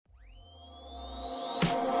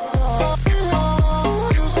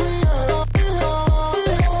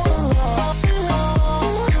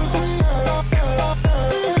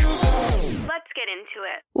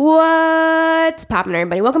What's poppin',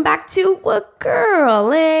 everybody? Welcome back to A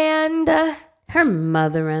Girl and Her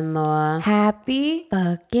mother-in-law. Happy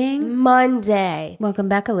Fucking Monday. Welcome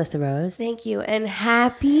back, Alyssa Rose. Thank you. And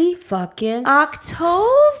happy Fucking October.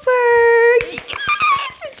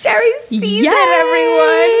 Yes! Cherry season,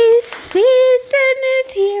 everyone. Season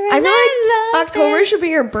is here. I And feel like love October it. should be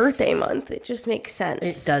your birthday month. It just makes sense.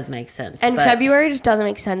 It does make sense. And but February just doesn't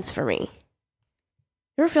make sense for me.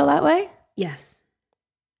 You ever feel that way? Yes,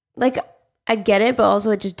 Like, I get it, but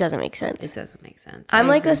also it just doesn't make sense. it doesn't make sense. I'm I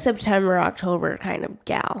like agree. a September, October kind of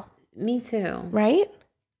gal, Me too. right?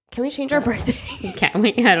 Can we change our birthday? Can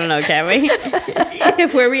we? I don't know. Can we?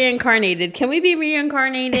 If we're reincarnated, can we be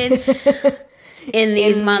reincarnated in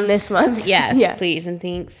these months? This month? Yes, Yeah. please and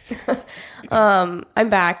thanks. I'm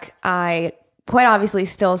back. I quite obviously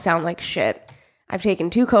still sound like shit. I've taken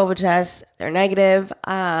 2 COVID tests. They're negative.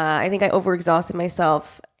 I think I overexhausted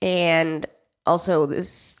myself. And also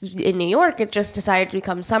this in New York, it just decided to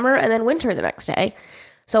become summer and then winter the next day.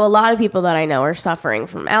 So a lot of people that I know are suffering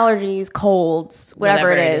from allergies, colds,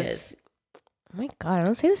 whatever it is. Oh my God, I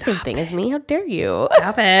don't say the same thing as me. How dare you?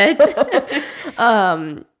 Stop it.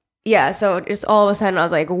 Yeah, so just all of a sudden I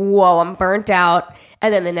was like, whoa, I'm burnt out.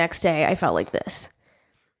 And then the next day I felt like this.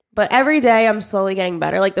 But every day I'm slowly getting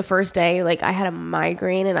better. Like the first day, like I had a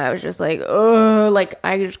migraine and I was just like, oh, like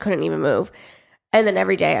I just couldn't even move. And then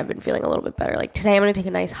every day I've been feeling a little bit better. Like today I'm going to take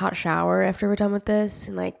a nice hot shower after we're done with this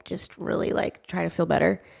and like just really like try to feel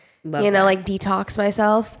better. Love you know, that. like detox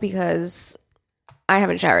myself because I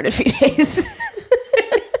haven't showered in a few days.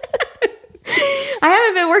 I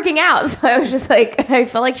haven't been working out, so I was just like, I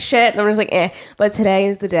felt like shit, and I'm just like, eh. But today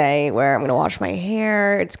is the day where I'm gonna wash my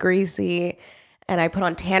hair. It's greasy, and I put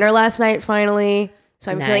on tanner last night finally,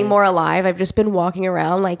 so I'm feeling Nice. more alive. I've just been walking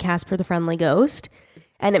around like Casper the Friendly Ghost,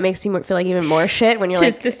 and it makes me feel like even more shit when you're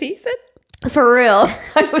Tis like, the season. for real.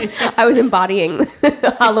 I was embodying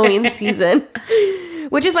the Halloween season,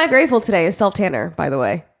 which is why grateful today is self tanner, by the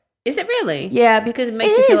way. Is it really? Yeah, Because it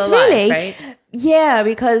makes you feel is, alive, really. right? Yeah,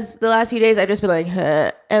 because the last few days I've just been like,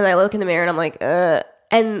 huh, and I look in the mirror and I'm like,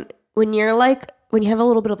 and when you're like, when you have a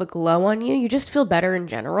little bit of a glow on you, you just feel better in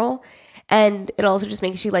general. And it also just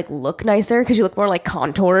makes you like look nicer because you look more like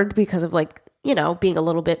contoured because of like, you know, being a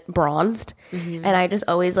little bit bronzed. And I just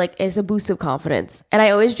always like, it's a boost of confidence. And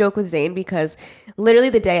I always joke with Zane because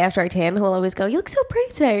literally the day after I tan, he'll always go, you look so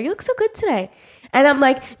pretty today, or you look so good today. And I'm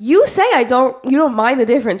like, you say you don't mind the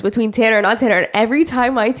difference between tanner and not tanner. And every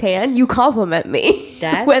time I tan, you compliment me.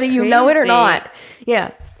 That's whether you know it or crazy. not.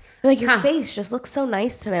 Yeah. You're like, your Huh. face just looks so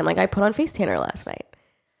nice today. I'm like, I put on face tanner last night.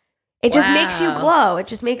 It just makes you Wow. glow. It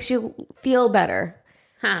just makes you feel better.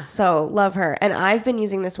 Huh. So love her. And I've been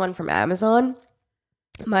using this one from Amazon.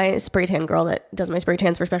 My spray tan girl that does my spray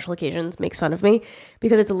tans for special occasions makes fun of me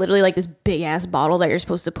because it's literally like this big ass bottle that you're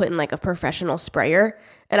supposed to put in like a professional sprayer.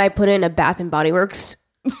 And I put in a Bath and Body Works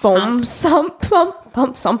foam sump pump.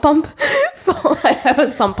 I have a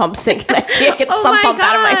sump pump sink and I can't get the Oh sump my pump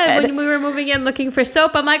out of my God. head. When we were moving in looking for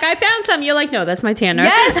soap, I'm like, I found some. You're like, no, that's my tanner.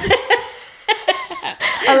 Yes.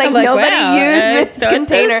 I'm like, nobody wow, use I this thought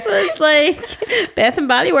container. This was like Bath and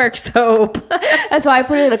Body Works soap. That's why I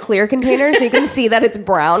put it in a clear container so you can see that it's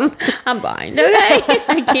brown. I'm blind, okay?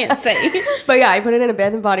 I can't say. But yeah, I put it in a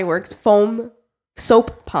Bath and Body Works foam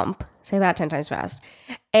soap pump. Say that 10 times fast.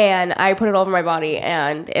 And I put it all over my body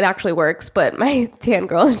and it actually works. But my tan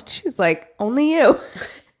girl, she's like, only you.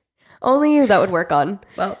 Only you that would work on.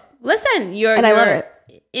 Well, listen, you're And I love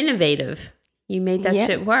it. Innovative. You made that Yeah.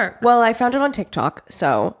 shit work. Well, I found it on TikTok.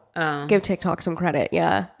 So Oh, give TikTok some credit.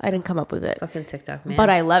 Yeah, I didn't come up with it. fucking TikTok, man. But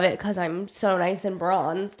I love it because I'm so nice and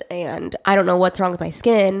bronzed, and I don't know what's wrong with my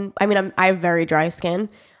skin. I mean, I have very dry skin,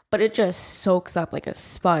 but it just soaks up like a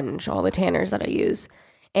sponge, all the tanners that I use.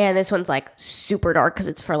 And this one's like super dark because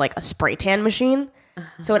it's for like a spray tan machine.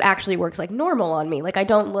 So it actually works like normal on me. Like I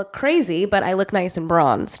don't look crazy, but I look nice and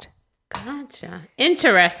bronzed. Gotcha.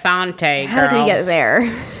 Interessante, How did we girl. get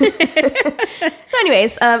there? So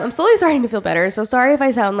anyways, I'm slowly starting to feel better. So sorry if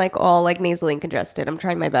I sound like all like nasally and congested. I'm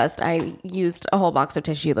trying my best. I used a whole box of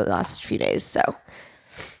tissue the last few days. So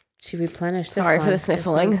She replenished this Sorry for one. the This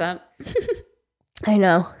sniffling. one's up. I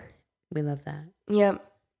know. We love that. Yep.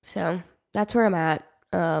 So that's where I'm at.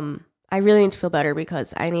 I really need to feel better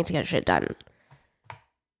because I need to get shit done.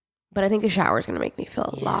 But I think the shower is going to make me feel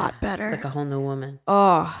a lot better. Like a whole new woman.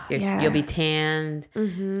 Oh, You're, yeah. You'll be tanned,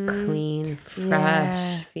 Mm-hmm. clean, fresh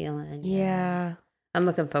Yeah. feeling. Yeah. I'm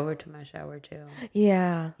looking forward to my shower too.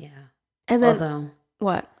 Yeah. Yeah. And then Although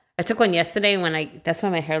what? I took one yesterday that's why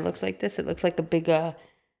my hair looks like this. It looks like a big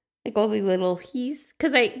Like all the little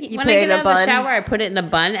because when I put it get in a out of the bun? shower, I put it in a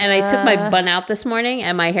bun, and I took my bun out this morning,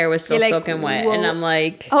 and my hair was still You're like, soaking wet, whoa. and I'm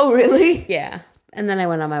like, Oh, really? yeah. And then I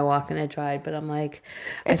went on my walk and it dried, but I'm like,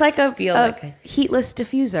 It's like a I heatless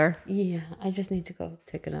diffuser. I just need to go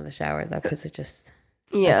take another shower though, because it just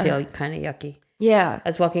Yeah. I feel kind of yucky. Yeah. I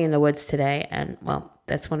was walking in the woods today, and well,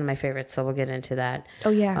 that's one of my favorites, so we'll get into that. Oh,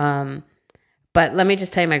 yeah. But let me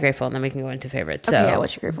just tell you my grateful, and then we can go into favorites. So, yeah,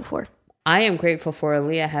 what you grateful for? I am grateful for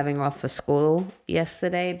Aaliyah having off of school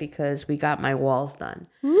yesterday because we got my walls done.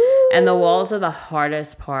 Woo. And the walls are the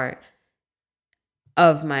hardest part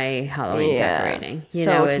of my Halloween decorating.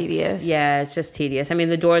 It's tedious. Yeah, it's just tedious. I mean,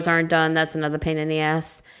 the doors aren't done. That's another pain in the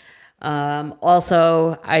ass.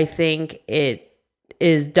 Also, I think it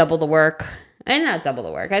is double the work. And not double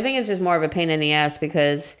the work. I think it's just more of a pain in the ass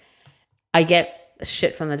because I get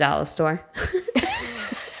shit from the dollar store.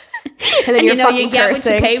 And then you're fucking you get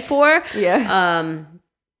cursing. what you pay for. Yeah.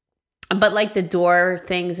 But like the door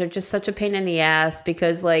things are just such a pain in the ass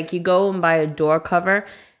because like you go and buy a door cover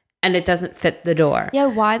and it doesn't fit the door. Yeah,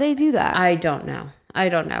 why they do that? I don't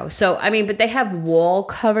know. So, I mean, but they have wall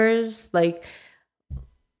covers like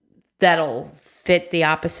that'll fit the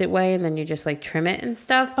opposite way and then you just like trim it and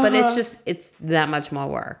stuff. But it's that much more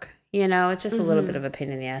work. It's just a little bit of a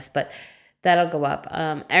pain in the ass, but that'll go up.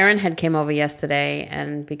 Aaron had came over yesterday,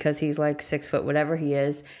 and because he's like 6 foot, whatever he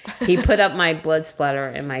is, he put up my blood splatter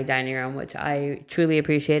in my dining room, which I truly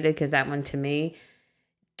appreciated because that one to me,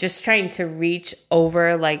 just trying to reach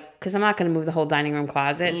over, like, because I'm not going to move the whole dining room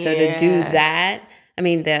closet. So to do that, I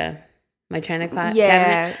mean, my china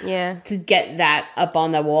cabinet, to get that up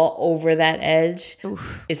on the wall over that edge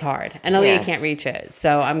is hard. And Aaliyah can't reach it.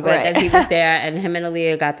 So I'm glad that he was there, and him and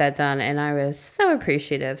Aaliyah got that done, and I was so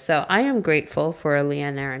appreciative. So I am grateful for Aaliyah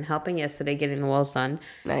and Aaron helping yesterday getting the walls done.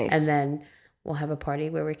 Nice. And then we'll have a party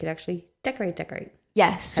where we could actually decorate.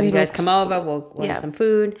 Yes. Have you guys come over. We'll have some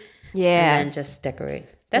food. Yeah. And then just decorate.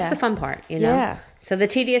 That's the fun part, Yeah. So the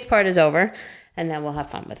tedious part is over. And then we'll have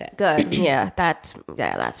fun with it. Good. Yeah, that's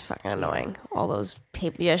fucking annoying. All those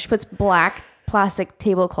tape. Yeah, she puts black plastic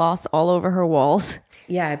tablecloths all over her walls.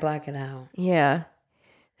 Yeah, I black it out. Yeah.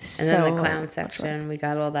 And then the clown section, we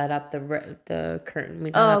got all that up. The curtain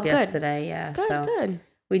we got up yesterday. Yeah, Good.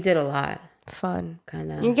 We did a lot. Fun. Kind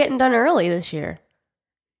of. You're getting done early this year.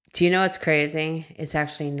 Do you know what's crazy? It's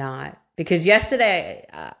actually not. Because yesterday,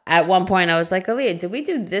 at one point, I was like, Aaliyah, did we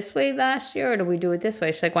do this way last year or did we do it this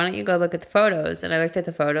way? She's like, why don't you go look at the photos? And I looked at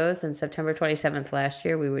the photos, and September 27th last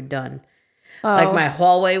year, we were done. Oh. Like, my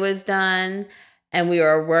hallway was done, and we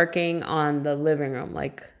were working on the living room,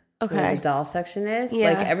 like where the doll section is.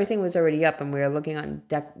 Yeah. Like, everything was already up, and we were looking on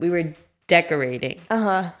we were decorating.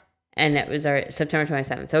 Uh-huh. And it was our September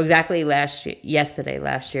 27th. So exactly last year,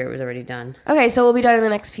 it was already done. Okay, so we'll be done in the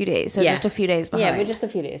next few days. So just a few days behind. Yeah, we're just a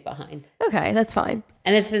few days behind. Okay, that's fine.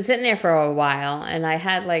 And it's been sitting there for a while, and I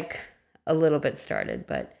had like a little bit started,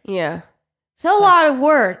 but... Yeah. It's a lot of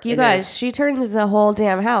work. You guys, she turns the whole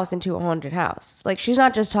damn house into a haunted house. Like, she's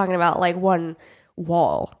not just talking about like one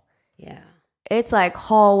wall. Yeah. It's like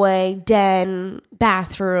hallway, den,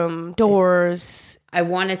 bathroom, doors... I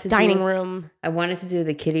wanted to dining room. I wanted to do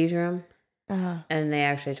the kiddies room, and they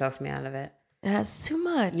actually talked me out of it. That's too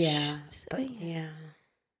much. Yeah, it's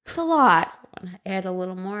a lot. I want to add a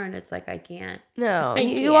little more, and it's like I can't. No,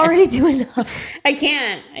 you already do enough. I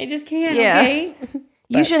can't. I just can't. Yeah. Okay.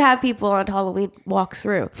 You should have people on Halloween walk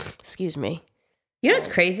through. Excuse me. You know what's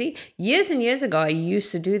crazy? Years and years ago, I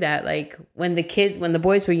used to do that. Like when the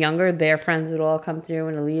boys were younger, their friends would all come through,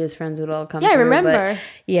 and Aaliyah's friends would all come through. Yeah, I remember. But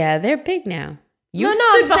yeah, they're big now. You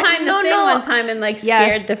stood behind the thing one time and like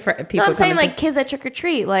scared the people. No, I'm saying like kids at trick or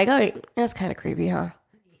treat. Like, oh, that's kind of creepy, huh?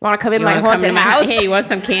 Want to come in my haunted house? Hey, you want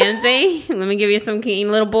some candy? Let me give you some candy.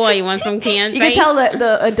 Little boy, you want some candy? You can tell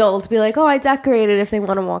the adults be like, oh, I decorated if they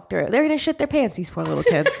want to walk through. They're going to shit their pants, these poor little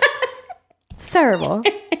kids. It's terrible.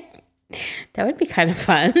 That would be kind of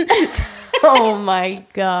fun. Oh, my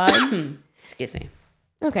God. Excuse me.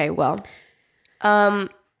 Okay, well,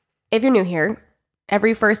 if you're new here,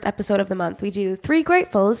 every first episode of the month, we do 3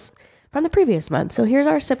 gratefuls from the previous month. So here's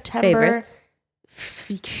our September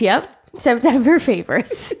favorites. Yep, September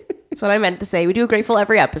favorites. That's what I meant to say. We do a grateful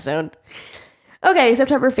every episode. Okay,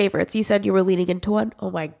 September favorites. You said you were leaning into one.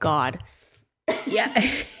 Oh my God. Yeah.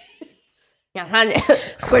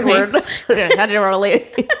 Squidward. I didn't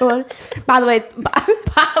relate into one. By the way.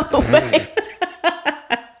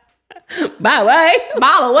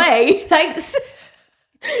 Thanks.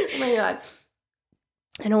 Oh my God.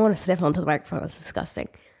 I don't want to sniffle into the microphone. That's disgusting.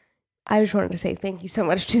 I just wanted to say thank you so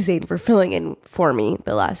much to Zane for filling in for me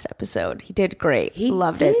the last episode. He did great.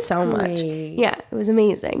 Loved it so much. Yeah, it was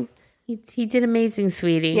amazing. He did amazing,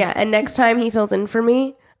 sweetie. Yeah, and next time he fills in for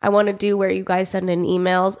me, I want to do where you guys send in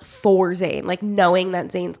emails for Zane, like knowing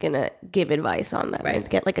that Zane's going to give advice on them and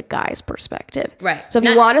get like a guy's perspective. Right. So if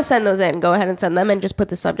you want to send those in, go ahead and send them and just put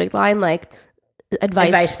the subject line like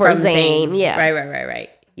advice for Zane. Yeah. Right.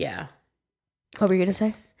 Yeah. What were you going to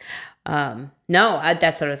say? No,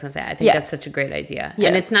 that's what I was going to say. I think that's such a great idea. Yeah.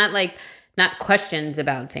 And it's not like, not questions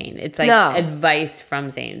about Zane. It's like advice from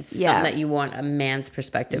Zane. Something that you want a man's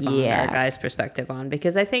perspective on or a guy's perspective on.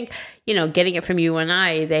 Because I think, getting it from you and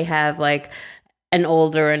I, they have like an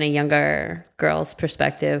older and a younger girl's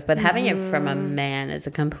perspective. But having it from a man is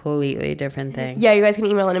a completely different thing. Yeah, you guys can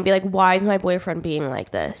email in and be like, why is my boyfriend being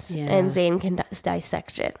like this? Yeah. And Zane can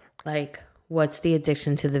dissect it. Like, what's the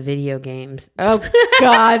addiction to the video games? Oh,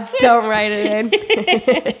 God, don't write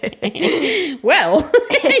it in. Well,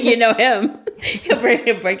 you know him. He'll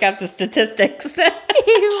break out the statistics. He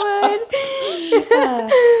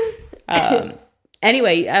would.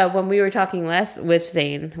 Anyway, when we were talking last with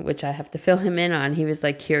Zane, which I have to fill him in on, he was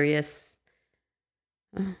like curious.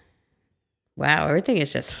 Wow, everything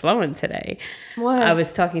is just flowing today. What? I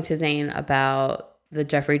was talking to Zane about the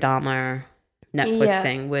Jeffrey Dahmer Netflix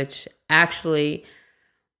thing, which actually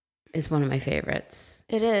is one of my favorites.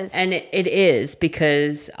 It is. And it is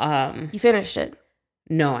because you finished it?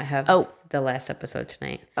 No, I have the last episode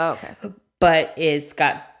tonight. Oh, okay. But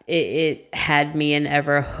it had me in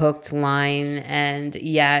ever hooked line, and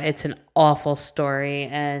it's an awful story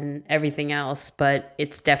and everything else, but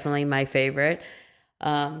it's definitely my favorite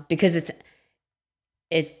because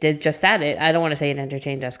it did just that. I don't want to say it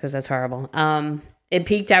entertained us because that's horrible. It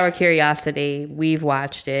piqued our curiosity. We've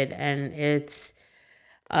watched it, and it's,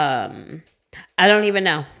 I don't even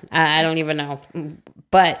know. I don't even know.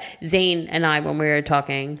 But Zane and I, when we were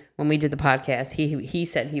talking, when we did the podcast, he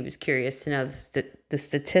said he was curious to know the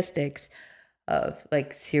statistics of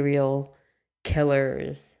like serial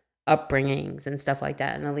killers, upbringings, and stuff like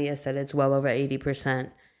that. And Aaliyah said it's well over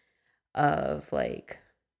 80% of like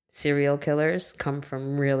serial killers come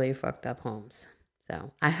from really fucked up homes.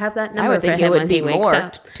 So I have that number. I would for think him it would when be he wakes more,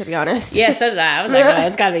 up. to be honest. Yeah, so did I. I was like,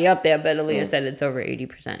 it's got to be up there. But Aaliyah said it's over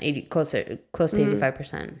 80%, close to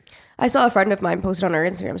 85%. I saw a friend of mine posted on her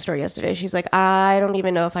Instagram story yesterday. She's like, I don't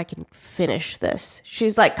even know if I can finish this.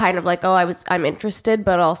 She's like, kind of like, I'm interested,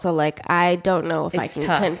 but also like, I don't know if I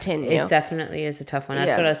can continue. It definitely is a tough one.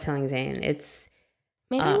 That's what I was telling Zane.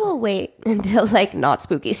 Maybe we'll wait until like not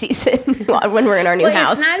spooky season when we're in our new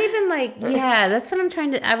house. It's not even like, that's what I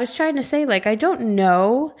was trying to say. Like, I don't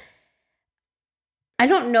know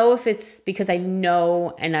if it's because I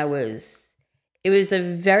know, and it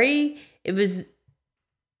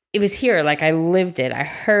was here. Like, I lived it. I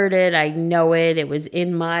heard it. I know it. It was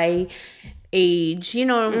in my age,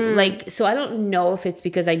 like, so I don't know if it's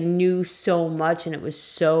because I knew so much and it was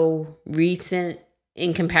so recent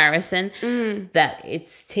in comparison that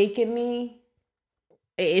it's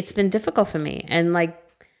been difficult for me. And like,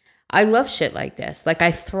 I love shit like this. Like,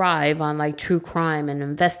 I thrive on like true crime and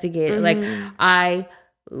investigating. Like, I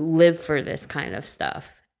live for this kind of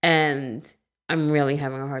stuff, and I'm really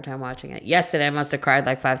having a hard time watching it. Yesterday I must have cried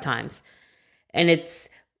like 5 times, and it's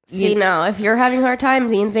no, if you're having a hard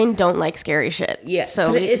time, me and Zane don't like scary shit. Yeah,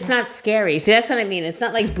 so it's not scary. See, that's what I mean. It's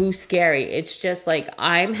not like boo scary. It's just like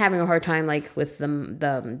I'm having a hard time, like with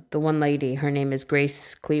the one lady. Her name is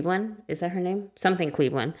Grace Cleveland. Is that her name? Something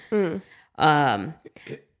Cleveland. Who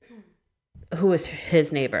was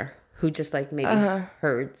his neighbor? Who just like maybe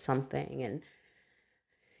heard something and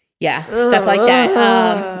stuff like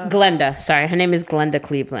that. Glenda. Sorry, her name is Glenda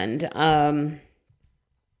Cleveland.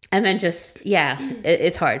 And then just,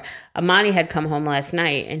 it's hard. Amani had come home last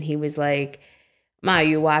night and he was like, Ma,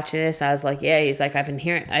 you watching this? I was like, yeah. He's like, I've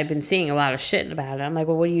been seeing a lot of shit about it. I'm like,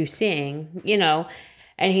 well, what are you seeing?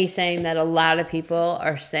 And he's saying that a lot of people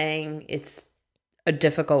are saying it's a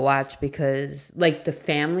difficult watch because like the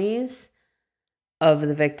families of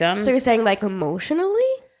the victims. So you're saying like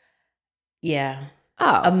emotionally? Yeah.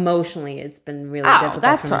 Oh. Emotionally, it's been really difficult.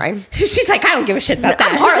 That's fine. She's like, I don't give a shit about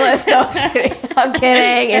that. I'm heartless. No, I'm kidding. I'm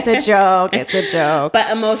kidding. It's a joke. It's a joke. But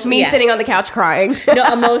emotionally, me sitting on the couch crying.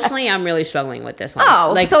 No, emotionally, I'm really struggling with this one.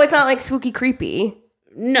 Oh, like, so it's not like spooky creepy.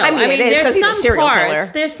 No, I mean it is because he's a serial killer.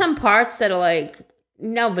 There's some parts that are like,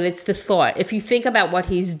 no, but it's the thought. If you think about what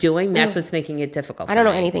he's doing, that's what's making it difficult. I don't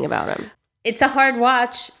know anything about him. It's a hard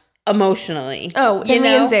watch. Emotionally. Oh, then me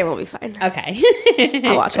and Zay will be fine. Okay.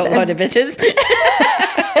 I'll watch it. Cold-hearted bitches.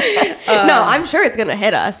 No, I'm sure it's going to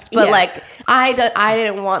hit us. But like, I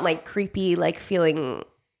didn't want like creepy, like feeling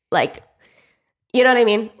like, you know what I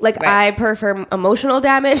mean? Like I prefer emotional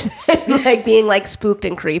damage than like being like spooked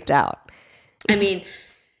and creeped out. I mean,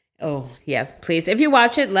 Oh, yeah, please. If you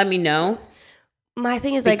watch it, let me know. My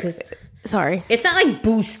thing is Because sorry. it's not like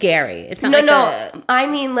boo scary. It's not I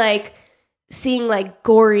mean like seeing like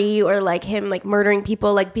gory or like him like murdering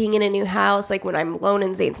people, like being in a new house, like when I'm alone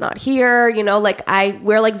and Zane's not here, you know, like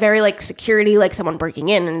we're like very like security, like someone breaking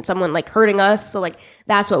in and someone like hurting us. So like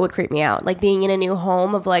that's what would creep me out. Like being in a new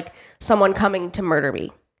home of like someone coming to murder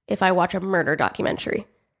me if I watch a murder documentary.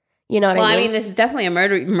 You know what I mean? I mean, this is definitely a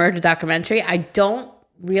murder documentary. I don't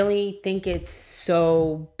really think it's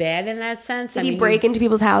so bad in that sense. Did he break into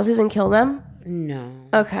people's houses and kill them? No.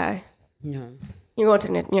 Okay. No. You're not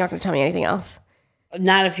going to tell me anything else.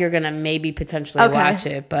 Not if you're going to maybe potentially watch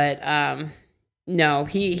it, but no,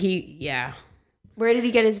 he yeah. Where did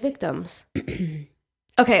he get his victims?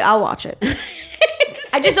 Okay, I'll watch it.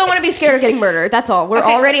 I just don't want to be scared of getting murdered. That's all. We're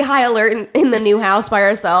already high alert in the new house by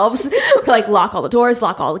ourselves. We're like, lock all the doors,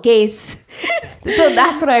 lock all the gates. So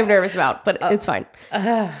that's what I'm nervous about, but it's fine.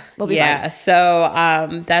 We'll be fine.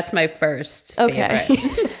 So that's my first favorite.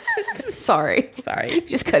 Sorry. Sorry.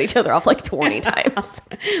 Just cut each other off like 20 times.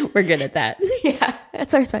 We're good at that. Yeah,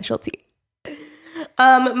 that's our specialty.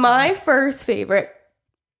 My first favorite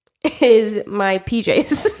is my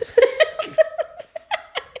PJs.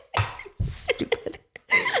 Stupid.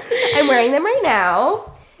 I'm wearing them right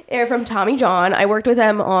now. They're from Tommy John. I worked with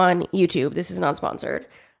them on YouTube. This is not sponsored,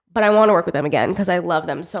 but I want to work with them again because I love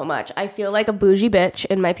them so much. I feel like a bougie bitch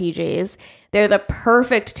in my PJs. They're the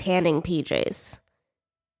perfect tanning PJs.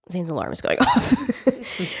 Zane's alarm is going off.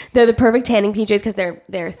 They're the perfect tanning PJs because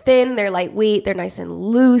they're thin, they're lightweight, they're nice and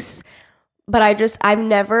loose. But I've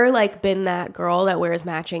never like been that girl that wears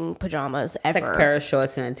matching pajamas ever. It's like a pair of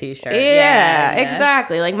shorts and a t-shirt. Yeah,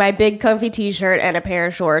 exactly. Like my big comfy t-shirt and a pair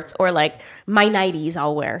of shorts, or like my nighties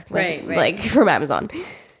I'll wear. Like, Right. Like from Amazon.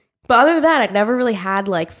 But other than that, I've never really had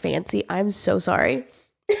like fancy. I'm so sorry.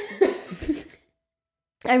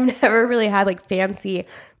 I've never really had like fancy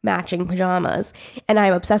matching pajamas. And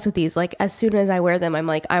I'm obsessed with these. Like as soon as I wear them, I'm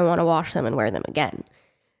like, I want to wash them and wear them again.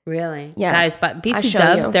 Really? Yeah. Guys, but BT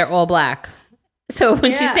Dubs, they're all black. So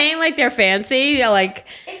when she's saying like they're fancy, they're like...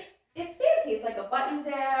 It's fancy. It's like a button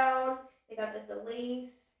down. They got the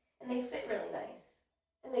lace. And they fit really nice.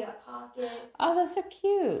 And they got pockets. Oh, those are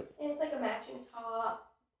cute. And it's like a matching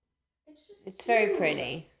top. It's very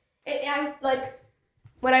pretty. I like...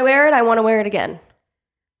 When I wear it, I want to wear it again.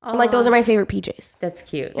 I'm like, those are my favorite PJs. That's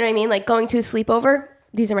cute. You know what I mean? Like going to a sleepover,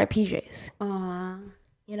 these are my PJs. Aw.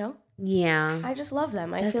 You know? Yeah. I just love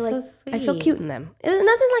them. I That's feel like so sweet. I feel cute in them. There's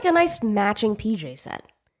nothing like a nice matching PJ set.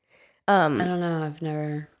 I don't know. I've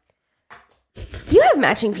never... You have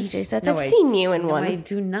matching PJ sets. No, I've seen you in one. I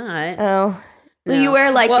do not. Oh. No. You wear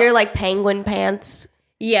like your like penguin pants.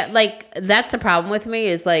 Yeah, like that's the problem with me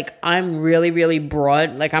is like I'm really, really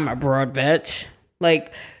broad. Like I'm a broad bitch.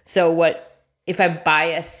 Like, so what... If I buy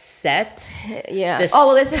a set, yeah. This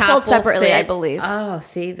is sold separately, I believe. Oh,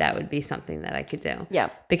 see, that would be something that I could do. Yeah.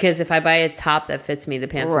 Because if I buy a top that fits me, the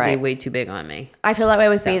pants would be way too big on me. I feel that way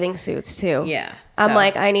with bathing suits too. Yeah. I'm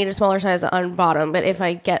like, I need a smaller size on bottom, but if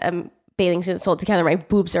I get a bathing suit sold together, my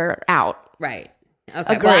boobs are out. Right.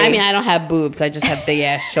 Okay. Well, I mean, I don't have boobs. I just have big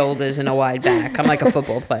ass shoulders and a wide back. I'm like a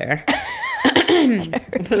football player. But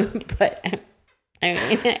I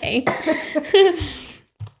mean,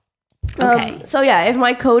 okay. So yeah, if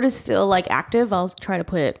my code is still like active, I'll try to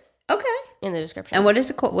put it in the description. And what is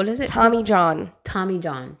it called? What is it? Tommy John. Tommy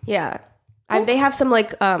John. Yeah. They have some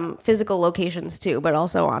like physical locations too, but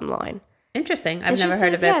also online. Interesting. I've never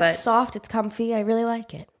heard of it, but it's soft, it's comfy. I really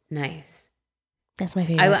like it. Nice. That's my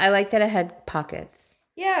favorite. I like that it had pockets.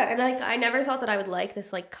 Yeah, and like I never thought that I would like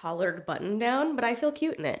this like collared button down, but I feel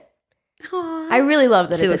cute in it. Aww. I really love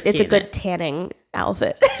that it's a good it. tanning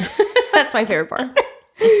outfit. That's my favorite part.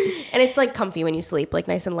 And it's like comfy when you sleep, like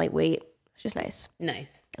nice and lightweight. It's just nice.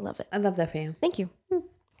 Nice. I love it. I love that for you. Thank you.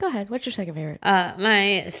 Go ahead. What's your second favorite?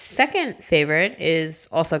 My second favorite is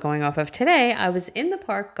also going off of today. I was in the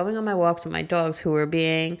park going on my walks with my dogs who were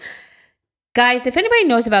being... Guys, if anybody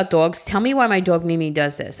knows about dogs, tell me why my dog Mimi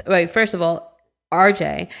does this. Right, first of all,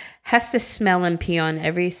 RJ has to smell and pee on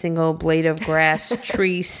every single blade of grass,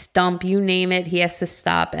 tree, stump, you name it. He has to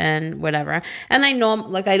stop and whatever. And I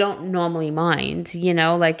don't normally mind, you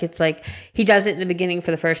know, like it's like he does it in the beginning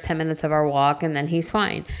for the first 10 minutes of our walk and then he's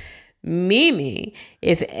fine. Mimi,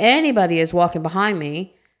 if anybody is walking behind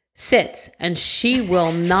me, sits and she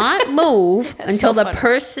will not move until the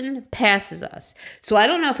person passes us. So I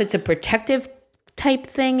don't know if it's a protective type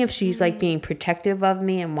thing, if she's like being protective of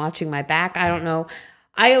me and watching my back. I don't know.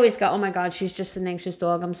 I always go, oh my God, she's just an anxious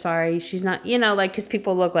dog. I'm sorry. She's not, you know, like, because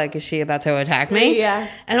people look like, is she about to attack me? Yeah.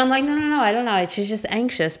 And I'm like, no, I don't know. She's just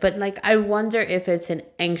anxious. But like, I wonder if it's an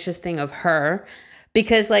anxious thing of her.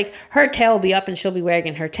 because like her tail will be up and she'll be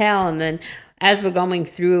wagging her tail, and then as we're going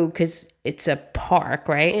through, because it's a park,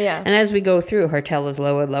 right? Yeah. And as we go through, her tail is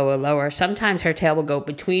lower, lower, lower. Sometimes her tail will go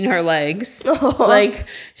between her legs. Like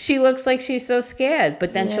she looks like she's so scared,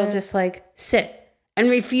 but then she'll just like sit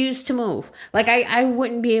and refuse to move. Like I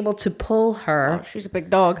wouldn't be able to pull her. Oh, she's a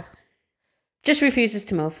big dog. Just refuses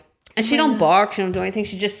to move. And she don't bark, she don't do anything.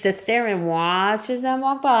 She just sits there and watches them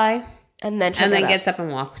walk by. And then gets up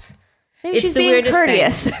and walks. Maybe she's being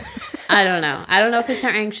courteous. I don't know. I don't know if it's her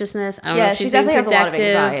anxiousness. I don't know if she's she definitely being has a lot of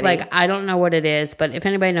protective. anxiety. Like, I don't know what it is, but if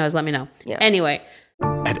anybody knows, let me know. Yeah. Anyway.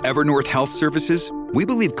 At Evernorth Health Services, we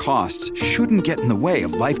believe costs shouldn't get in the way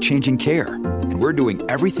of life-changing care, and we're doing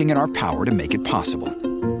everything in our power to make it possible.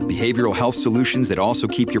 Behavioral health solutions that also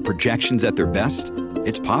keep your projections at their best?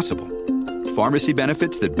 It's possible. Pharmacy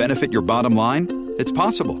benefits that benefit your bottom line? It's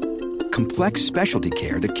possible. Complex specialty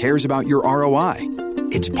care that cares about your ROI?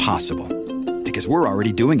 It's possible. Because we're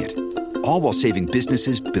already doing it. All while saving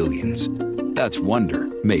businesses billions. That's Wonder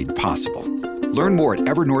made possible. Learn more at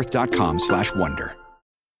evernorth.com/wonder.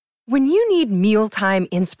 When you need mealtime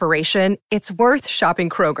inspiration, it's worth shopping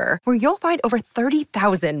Kroger, where you'll find over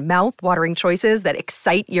 30,000 mouth-watering choices that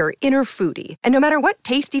excite your inner foodie. And no matter what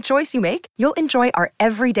tasty choice you make, you'll enjoy our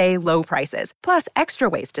everyday low prices, plus extra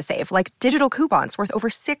ways to save, like digital coupons worth over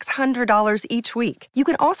 $600 each week. You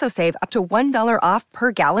can also save up to $1 off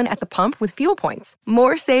per gallon at the pump with fuel points.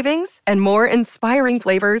 More savings and more inspiring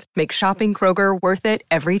flavors make shopping Kroger worth it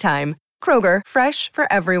every time. Kroger, fresh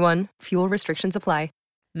for everyone. Fuel restrictions apply.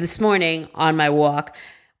 This morning on my walk,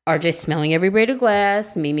 RJ smelling every blade of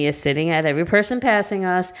glass. Mimi is sitting at every person passing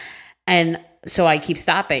us. And so I keep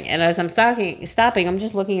stopping. And as I'm stopping, I'm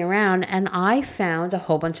just looking around, and I found a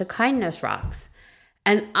whole bunch of kindness rocks.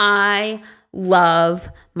 And I love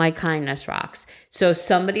my kindness rocks. So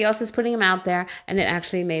somebody else is putting them out there, and it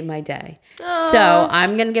actually made my day. Aww. So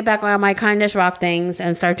I'm going to get back on my kindness rock things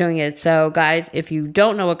and start doing it. So guys, if you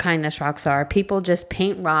don't know what kindness rocks are, people just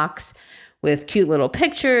paint rocks with cute little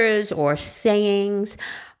pictures or sayings.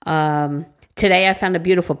 Today I found a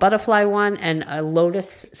beautiful butterfly one and a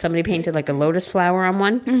lotus. Somebody painted like a lotus flower on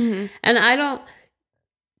one. Mm-hmm. And I don't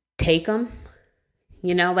take them,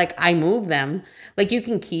 like I move them. Like you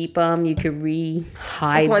can keep them, you could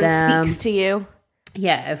re-hide them. If one speaks to you.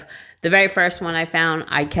 Yeah, if the very first one I found,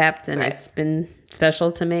 I kept, and It's been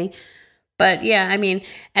special to me. But yeah, I mean,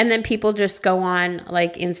 and then people just go on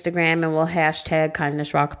like Instagram and will hashtag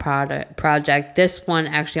Kindness Rock Project. This one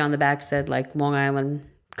actually on the back said like Long Island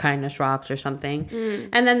Kindness Rocks or something.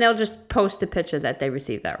 And then they'll just post a picture that they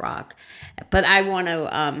received that rock. But I want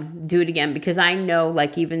to do it again because I know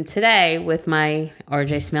like even today with my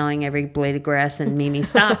RJ smelling every blade of grass and Mimi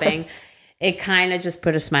stopping, it kind of just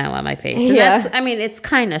put a smile on my face. And it's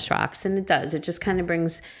kindness rocks, and it does. It just kind of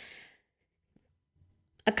brings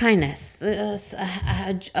a kindness,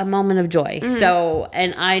 a moment of joy. Mm-hmm. So,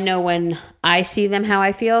 and I know when I see them how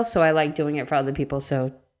I feel, so I like doing it for other people.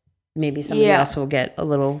 So maybe somebody else will get a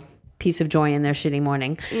little piece of joy in their shitty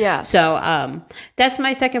morning. Yeah. So that's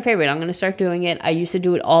my second favorite. I'm going to start doing it. I used to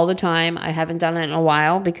do it all the time. I haven't done it in a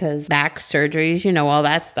while because back surgeries, all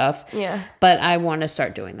that stuff. Yeah. But I want to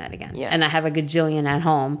start doing that again. Yeah. And I have a gajillion at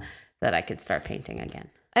home that I could start painting again.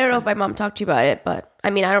 I don't know if my mom talked to you about it, but I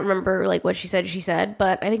mean, I don't remember like what she said,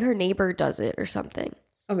 but I think her neighbor does it or something.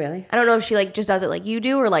 Oh, really? I don't know if she like just does it like you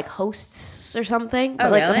do or like hosts or something, but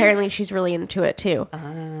like apparently she's really into it too.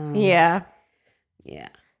 Yeah. Yeah.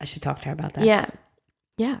 I should talk to her about that. Yeah.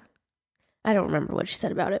 Yeah. I don't remember what she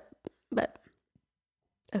said about it, but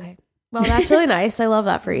okay. Well, that's really nice. I love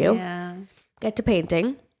that for you. Yeah. Get to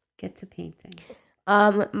painting.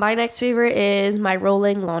 My next favorite is my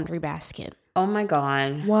rolling laundry basket. Oh my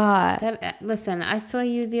God. What? Listen, I saw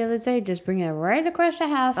you the other day just bringing it right across the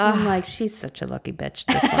house. And I'm like, she's such a lucky bitch,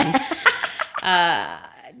 this one.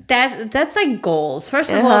 That's like goals.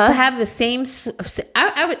 First of all, to have the same,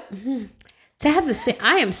 I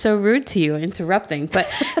am so rude to you interrupting, but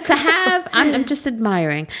to have, I'm just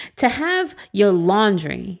admiring, to have your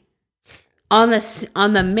laundry on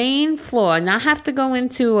the main floor, not have to go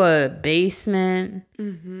into a basement,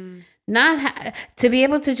 to be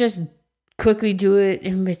able to just quickly do it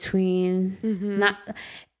in between. Not,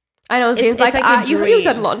 I know. It's like you've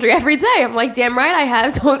done laundry every day. I'm like, damn right I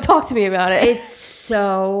have. Don't talk to me about it. It's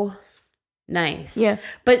so nice. Yeah.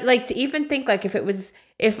 But like to even think like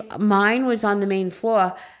if mine was on the main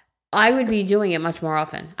floor, I would be doing it much more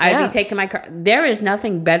often. I'd be taking there is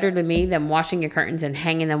nothing better to me than washing your curtains and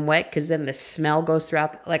hanging them wet because then the smell goes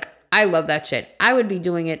throughout. Like, I love that shit. I would be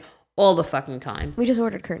doing it all the fucking time. We just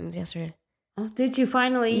ordered curtains yesterday. Oh, did you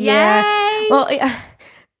finally? Yeah. Yay! Well,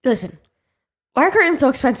 listen. Why are curtains so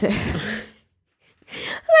expensive?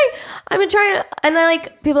 I've been trying to, and I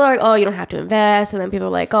like, people are like, oh, you don't have to invest. And then people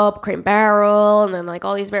are like, oh, Crate Barrel. And then like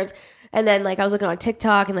all these brands. And then like I was looking on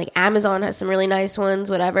TikTok and like Amazon has some really nice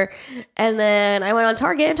ones, whatever. And then I went on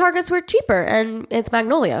Target and Targets were cheaper. And it's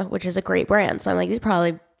Magnolia, which is a great brand. So I'm like, these are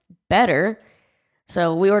probably better.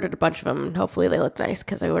 So we ordered a bunch of them. And hopefully they look nice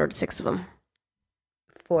because I ordered 6 of them.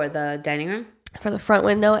 For the dining room? For the front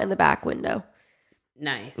window and the back window.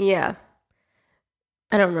 Nice. Yeah.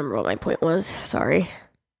 I don't remember what my point was. Sorry.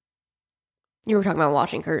 You were talking about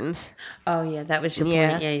washing curtains. Oh, yeah. That was your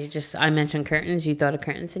point. Yeah, I mentioned curtains. You thought of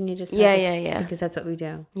curtains and you just... Yeah. Because that's what we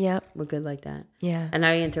do. Yep. We're good like that. Yeah. And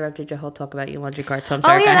I interrupted your whole talk about your laundry cart, so I'm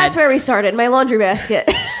sorry. Oh, yeah, that's where we started. My laundry basket.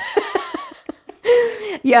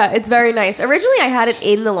 Yeah, it's very nice. Originally, I had it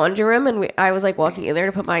in the laundry room, and I was like walking in there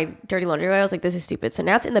to put my dirty laundry away. I was like, this is stupid. So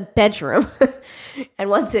now it's in the bedroom. And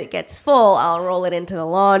once it gets full, I'll roll it into the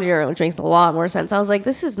laundry room, which makes a lot more sense. I was like,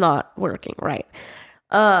 this is not working right.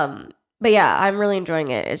 But yeah, I'm really enjoying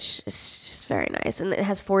it. It's just very nice. And it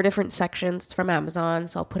has 4 different sections. It's from Amazon,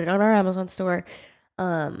 so I'll put it on our Amazon store.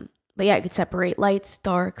 But yeah, you could separate lights,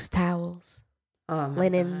 darks, towels,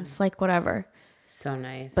 linens, like whatever. So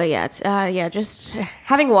nice. But yeah, it's just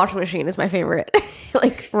having a washing machine is my favorite.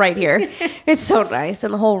 Like right here. It's so nice.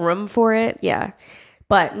 And the whole room for it. Yeah.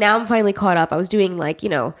 But now I'm finally caught up. I was doing like,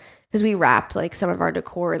 because we wrapped like some of our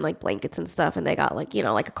decor in like blankets and stuff, and they got like,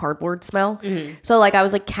 like a cardboard smell. Mm-hmm. So like I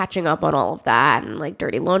was like catching up on all of that and like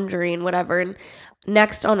dirty laundry and whatever. And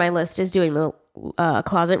next on my list is doing the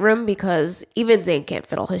closet room, because even Zane can't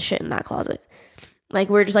fit all his shit in that closet. Like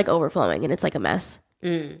we're just like overflowing and it's like a mess.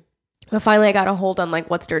 But finally I got a hold on like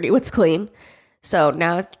what's dirty, what's clean. So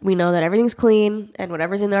now we know that everything's clean and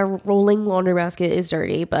whatever's in our rolling laundry basket is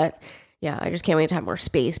dirty. But yeah, I just can't wait to have more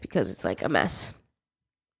space because it's like a mess.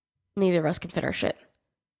 Neither of us can fit our shit.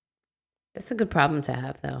 That's a good problem to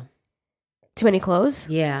have, though. Too many clothes?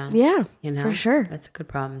 Yeah. Yeah, for sure. That's a good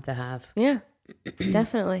problem to have. Yeah,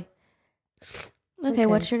 definitely. Okay,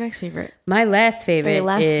 what's your next favorite? My last favorite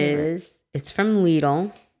it's from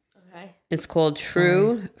Lidl. Okay. It's called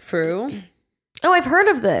Frou. Oh, I've heard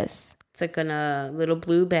of this. It's like in a little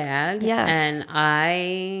blue bag. Yes. And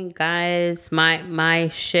my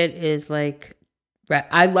shit is like,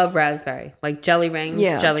 I love raspberry. Like jelly rings.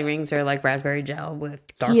 Yeah. Jelly rings are like raspberry gel with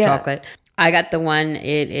dark chocolate. I got the one,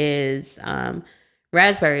 it is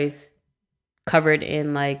raspberries covered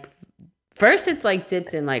in like, first it's like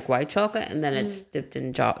dipped in like white chocolate, and then it's dipped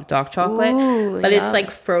in dark chocolate. Ooh, but it's like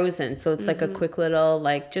frozen. So it's like a quick little,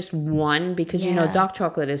 like just one, because dark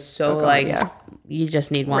chocolate is so you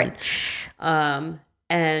just need one. Rich.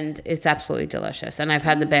 And it's absolutely delicious. And I've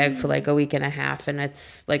had the bag for like a week and a half, and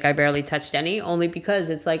it's like I barely touched any, only because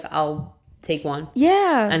it's like I'll take one.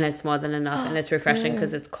 Yeah. And it's more than enough. And it's refreshing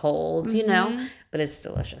because it's cold, but it's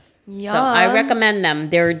delicious. Yum. So I recommend them.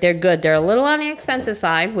 They're good. They're a little on the expensive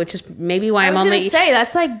side, which is maybe why I'm only... I was going to say,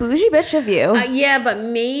 that's like bougie bitch of you. Yeah, but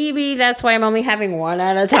maybe that's why I'm only having one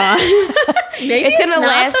at a time. Maybe it's going to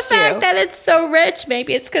last the fact that it's so rich.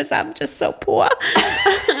 Maybe it's because I'm just so poor.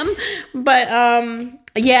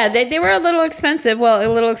 Yeah, they were a little expensive. Well,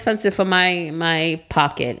 a little expensive for my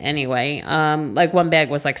pocket anyway. Like one bag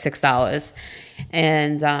was like $6.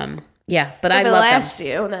 And but I love them. If it lasts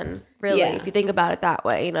you, then really, if you think about it that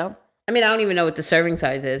way, I mean, I don't even know what the serving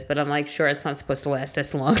size is, but I'm like, sure, it's not supposed to last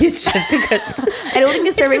this long. It's just because... I don't think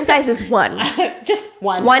the serving size is one. Just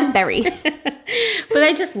one. One berry. But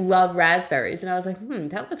I just love raspberries. And I was like,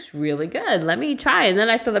 that looks really good. Let me try. And then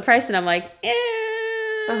I saw the price and I'm like,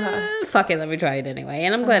 fuck it, let me try it anyway.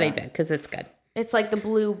 And I'm glad I did, because it's good. It's like the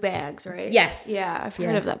blue bags, right? Yes. Yeah, I've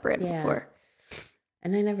heard of that brand before.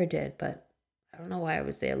 And I never did, but I don't know why I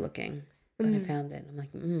was there looking. But I found it. I'm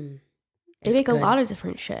like, They make a lot of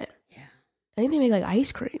different shit. Yeah. I think they make like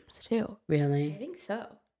ice creams too. Really? I think so.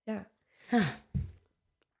 Yeah. Huh.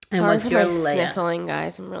 And sorry what's for your my sniffling,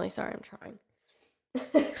 guys. I'm really sorry. I'm trying.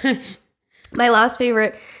 My last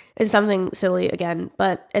favorite is something silly again,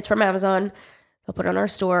 but it's from Amazon. I'll put it on our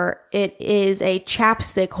store. It is a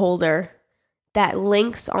chapstick holder that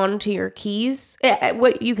links onto your keys.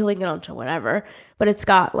 What you can link it onto whatever, but it's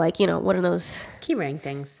got like, one of those keyring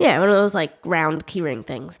things. Yeah, one of those like round keyring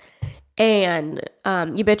things. And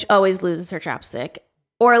you bitch always loses her chapstick.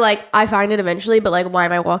 Or like I find it eventually, but like why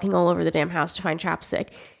am I walking all over the damn house to find chapstick?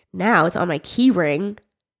 Now it's on my key ring.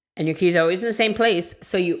 And your key's always in the same place,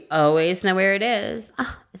 so you always know where it is.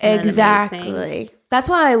 Oh, exactly. That's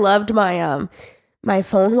why I loved my my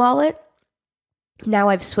phone wallet. Now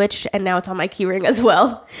I've switched, and now it's on my key ring as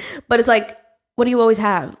well. But it's like, what do you always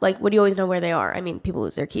have? Like, what do you always know where they are? I mean, people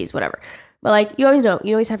lose their keys, whatever. But like, you always know.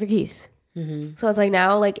 You always have your keys. Mm-hmm. So it's like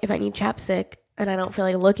now, like if I need chapstick, and I don't feel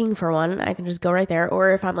like looking for one, I can just go right there.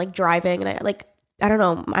 Or if I'm like driving and I don't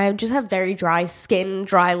know, I just have very dry skin,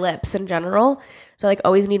 dry lips in general. So I like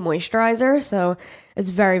always need moisturizer. So it's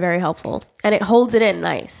very, very helpful. And it holds it in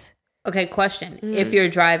nice. Okay, question. If you're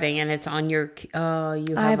driving and it's on your...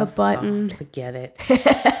 you I have a button. Phone. Forget it.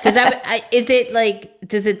 Because is it like...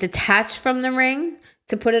 Does it detach from the ring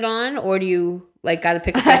to put it on? Or do you like got to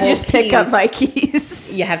pick up the whole just keys? pick up my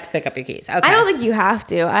keys. You have to pick up your keys. Okay. I don't think you have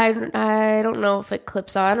to. I don't know if it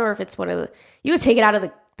clips on or if it's one of the... You could take it out of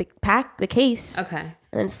the case. Okay. And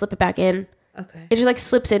then slip it back in. Okay. It just like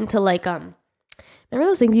slips into like... Remember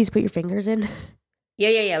those things you used to put your fingers in?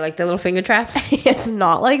 Yeah. Like the little finger traps. It's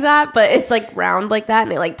not like that, but it's like round like that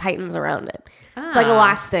and it like tightens around it. It's like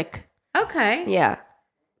elastic. Okay. Yeah.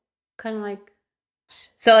 Kind of like...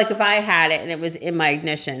 So like if I had it and it was in my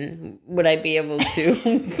ignition, would I be able to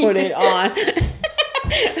put it on?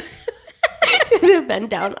 Bend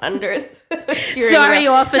down under the steering Sorry,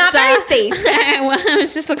 wheel. officer. Not very safe. I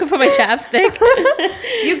was just looking for my chapstick.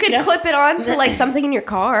 You could clip it on to like something in your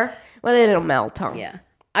car. Well, then it'll melt, huh? Yeah.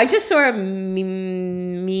 I just saw a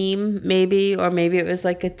meme, maybe, or maybe it was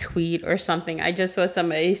like a tweet or something. I just saw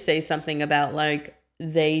somebody say something about like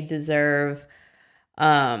they deserve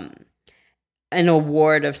an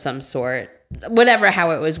award of some sort. Whatever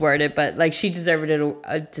how it was worded, but like she deserved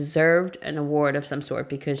an award of some sort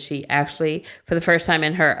because she actually, for the first time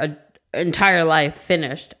in her entire life,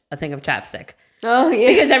 finished a thing of chapstick. Oh, yeah.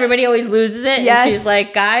 Because everybody always loses it. Yes. And she's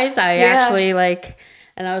like, guys, I actually like...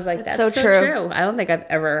 And I was like, that's so true. I don't think I've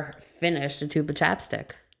ever finished a tube of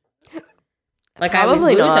chapstick. Like, I always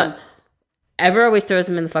lose them. Ever always throws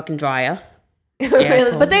them in the fucking dryer.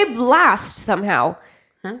 Really? But they last somehow.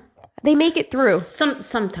 Huh? They make it through.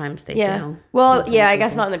 Sometimes they yeah. do. Well, Sometimes yeah, I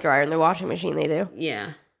guess not in the dryer. In the washing machine, they do.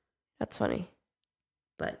 Yeah. That's funny.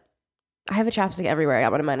 But I have a chapstick everywhere. I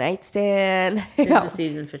got one in my nightstand. it's the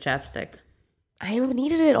season for chapstick. I haven't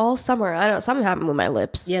needed it all summer. I don't know. Something happened with my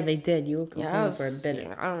lips. Yeah, they did. You were complaining for a bit.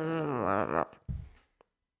 I don't know.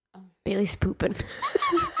 Bailey's pooping.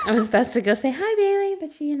 I was about to go say, hi, Bailey,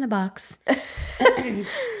 but she in the box.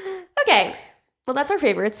 Okay. Well, that's our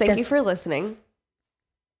favorites. Thank you for listening.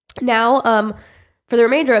 Now, for the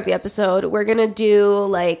remainder of the episode, we're going to do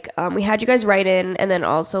like, we had you guys write in and then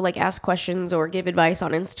also like ask questions or give advice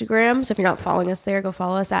on Instagram. So if you're not following us there, go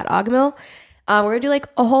follow us at Ogmill. We're going to do like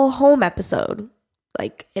a whole home episode,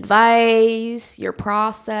 like advice, your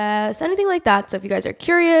process, anything like that. So if you guys are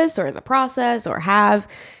curious or in the process or have,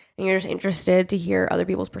 and you're just interested to hear other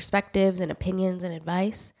people's perspectives and opinions and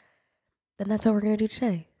advice, then that's what we're going to do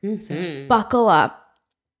today. Mm-hmm. So buckle up.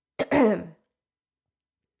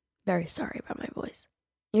 Very sorry about my voice.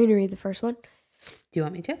 You want to read the first one? Do you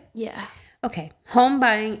want me to? Yeah. Okay. Home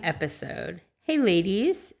buying episode. Hey,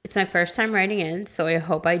 ladies. It's my first time writing in, so I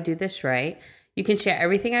hope I do this right. You can share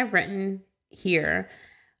everything I've written here.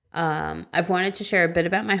 I've wanted to share a bit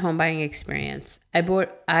about my home buying experience. I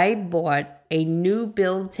bought a new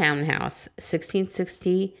build townhouse,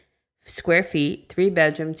 1660 square feet,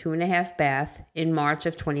 3-bedroom, 2.5 bath in March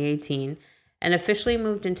of 2018, and officially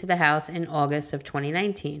moved into the house in August of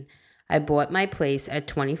 2019. I bought my place at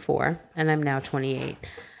 24, and I'm now 28.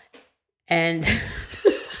 And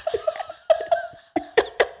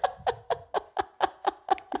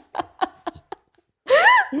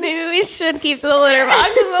Maybe we should keep the litter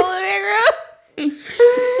box in the living room.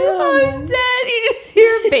 I'm dead. You just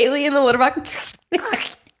hear Bailey in the litter box.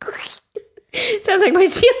 sounds like my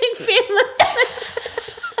ceiling fan.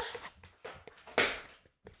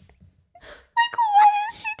 Like, what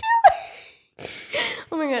is she doing?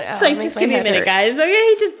 Oh my god. She's like, just give me a minute, guys.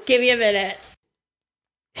 Okay, just give me a minute.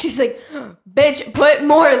 She's like, bitch, put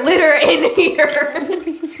more litter in here.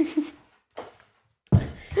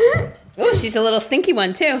 Oh, she's a little stinky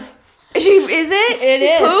one, too. Is it? She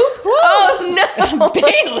is. Pooped? Woo. Oh, no.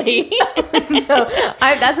 Bailey. No.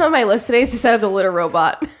 That's on my list today is to set up the litter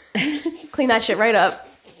robot. Clean that shit right up.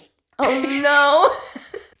 Oh, no.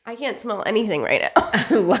 I can't smell anything right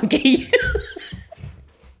now. Lucky you.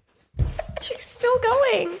 She's still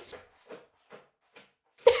going.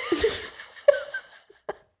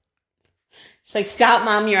 She's like, stop,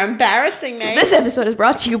 Mom. You're embarrassing me. This episode is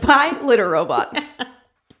brought to you by Litter Robot.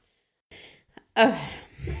 Okay.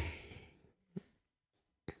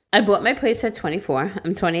 I bought my place at 24.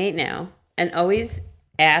 I'm 28 now, and always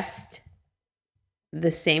asked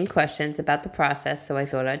the same questions about the process, so I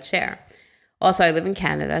thought I'd share. Also, I live in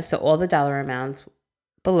Canada, so all the dollar amounts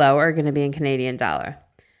below are going to be in Canadian dollar.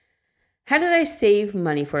 How did I save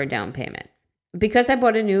money for a down payment? Because I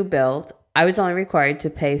bought a new build, I was only required to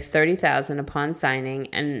pay $30,000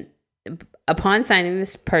 upon signing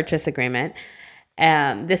this purchase agreement.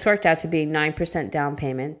 This worked out to be 9% down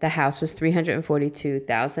payment. The house was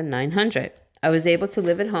 $342,900. I was able to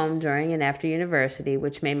live at home during and after university,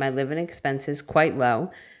 which made my living expenses quite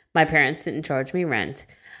low. My parents didn't charge me rent.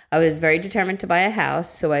 I was very determined to buy a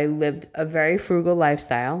house, so I lived a very frugal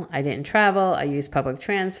lifestyle. I didn't travel. I used public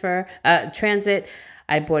transit.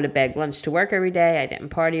 I bought a bag lunch to work every day. I didn't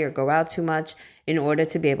party or go out too much in order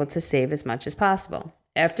to be able to save as much as possible.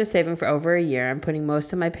 After saving for over a year and putting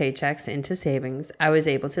most of my paychecks into savings, I was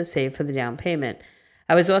able to save for the down payment.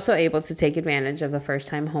 I was also able to take advantage of the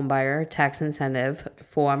first-time homebuyer tax incentive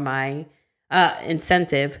for my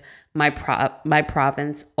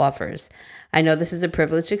province offers. I know this is a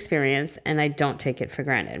privileged experience, and I don't take it for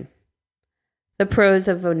granted. The pros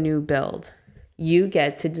of a new build. You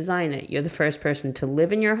get to design it. You're the first person to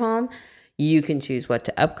live in your home. You can choose what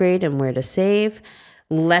to upgrade and where to save.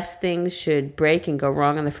 Less things should break and go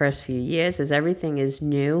wrong in the first few years, as everything is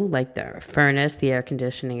new, like the furnace, the air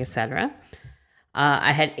conditioning, etc.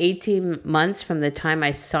 I had 18 months from the time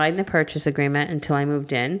I signed the purchase agreement until I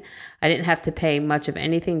moved in. I didn't have to pay much of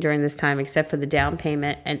anything during this time except for the down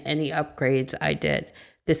payment and any upgrades I did.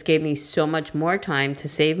 This gave me so much more time to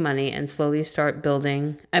save money and slowly start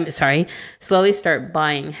buying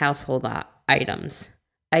household items.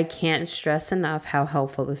 I can't stress enough how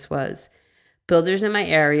helpful this was. Builders in my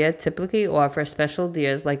area typically offer special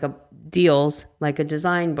deals like a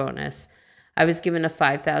design bonus. I was given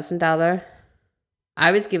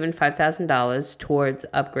 $5,000 towards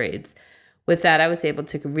upgrades. With that, I was able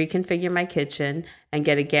to reconfigure my kitchen and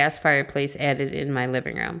get a gas fireplace added in my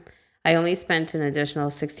living room. I only spent an additional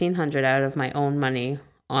 $1,600 out of my own money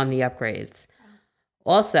on the upgrades.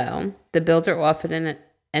 Also, the builder offered an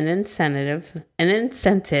incentive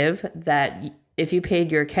that if you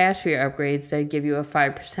paid your cash for your upgrades, they'd give you a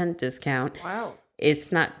 5% discount. Wow.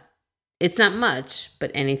 It's not much, but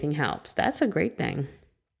anything helps. That's a great thing.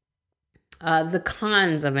 The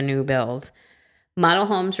cons of a new build. Model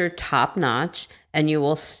homes are top notch, and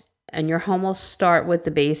your home will start with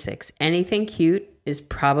the basics. Anything cute is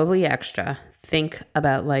probably extra. Think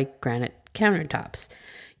about like granite countertops.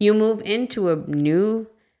 You move into a new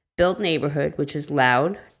built neighborhood, which is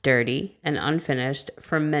loud, dirty, and unfinished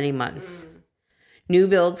for many months. New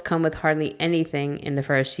builds come with hardly anything in the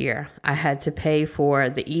first year. I had to pay for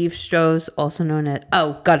the eave stoves, also known as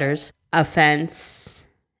gutters, a fence,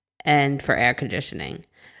 and for air conditioning.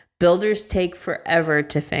 Builders take forever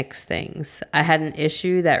to fix things. I had an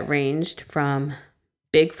issue that ranged from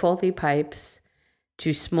big faulty pipes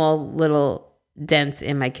to small little dents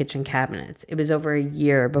in my kitchen cabinets. It was over a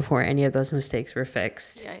year before any of those mistakes were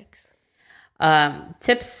fixed. Yikes.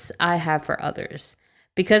 Tips I have for others.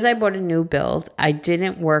 Because I bought a new build, I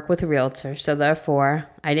didn't work with a realtor, so therefore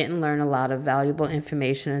I didn't learn a lot of valuable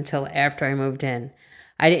information until after I moved in.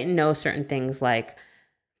 I didn't know certain things like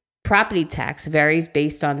property tax varies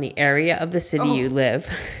based on the area of the city you live.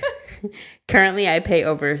 Currently, I pay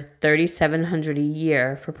over $3,700 a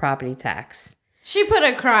year for property tax. She put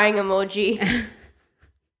a crying emoji.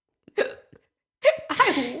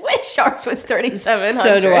 I wish ours was $3,700.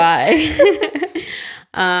 So do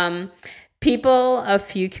I. People a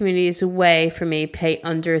few communities away from me pay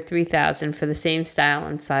under $3,000 for the same style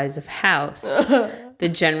and size of house. The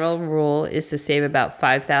general rule is to save about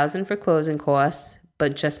 $5,000 for closing costs,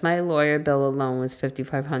 but just my lawyer bill alone was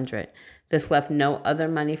 $5,500. This left no other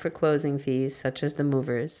money for closing fees, such as the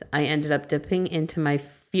movers. I ended up dipping into my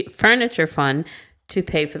furniture fund to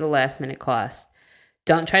pay for the last-minute cost.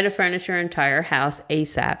 Don't try to furnish your entire house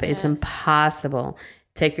ASAP. It's impossible.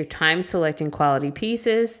 Take your time selecting quality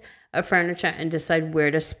pieces of furniture and decide where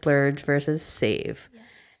to splurge versus save. Yes.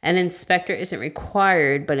 An inspector isn't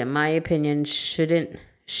required, but in my opinion, should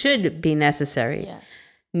be necessary. Yes.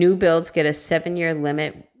 New builds get a 7-year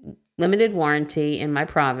limited warranty in my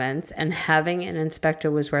province, and having an inspector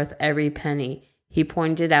was worth every penny. He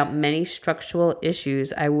pointed out many structural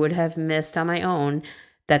issues I would have missed on my own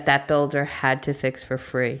that builder had to fix for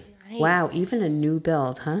free. Nice. Wow, even a new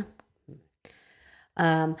build, huh?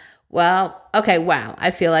 Wow.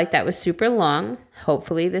 I feel like that was super long.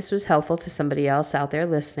 Hopefully this was helpful to somebody else out there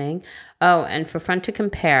listening. Oh, and for fun to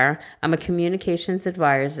compare, I'm a communications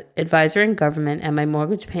advisor in government, and my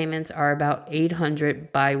mortgage payments are about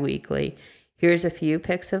 $800 bi-weekly. Here's a few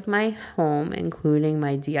pics of my home, including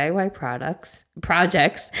my DIY projects,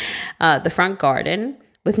 the front garden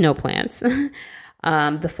with no plants,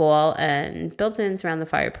 the fall, and built-ins around the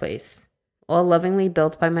fireplace. All lovingly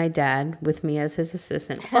built by my dad with me as his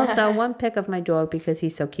assistant. Also, one pic of my dog because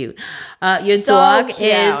he's so cute. Your dog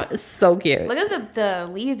is so cute. Look at the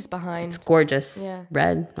leaves behind. It's gorgeous. Yeah.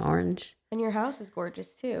 Red, orange. And your house is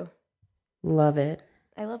gorgeous too. Love it.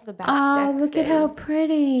 I love the back Oh, deck look thing. at how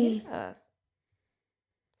pretty. Yeah.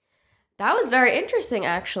 That was very interesting,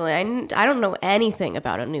 actually. I don't know anything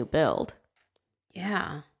about a new build.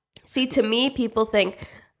 Yeah. See, to me, people think,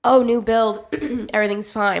 oh, new build,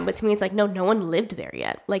 everything's fine. But to me, it's like, no one lived there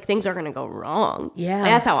yet. Like, things are going to go wrong. Yeah.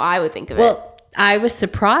 Like, that's how I would think of it. Well, I was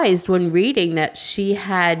surprised when reading that she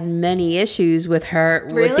had many issues with her, what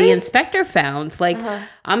the Really? inspector found. Like,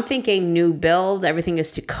 I'm thinking new build, everything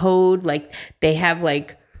is to code. Like, they have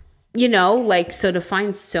like, you know, like, so to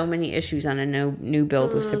find so many issues on a new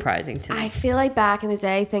build was surprising to me. I feel like back in the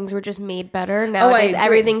day, things were just made better. Nowadays, agree.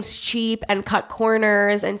 everything's cheap and cut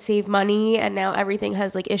corners and save money. And now everything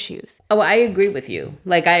has, like, issues. Oh, I agree with you.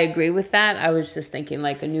 Like, I agree with that. I was just thinking,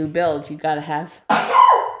 like, a new build, you got to have.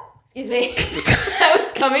 Excuse me. I was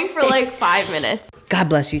coming for, like, 5 minutes. God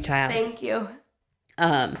bless you, child. Thank you.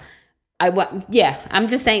 I'm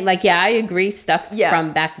just saying, like, I agree. Stuff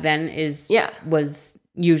from back then was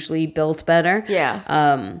usually built better.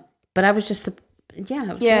 Yeah. But I was just, a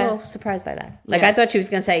little surprised by that. Like, I thought she was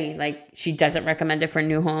gonna say, like, she doesn't recommend it for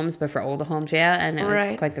new homes, but for older homes, and it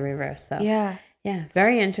was quite the reverse. So Yeah.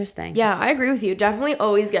 very interesting. Yeah, I agree with you. Definitely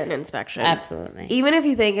always get an inspection. Absolutely. Even if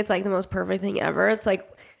you think it's, like, the most perfect thing ever, it's like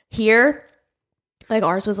here, like,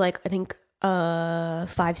 ours was, like, I think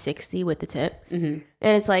 $560 with the tip. Mm-hmm.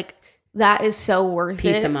 And it's like, that is so worth it.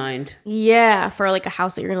 Peace of mind. Yeah, for, like, a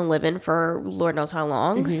house that you're going to live in for Lord knows how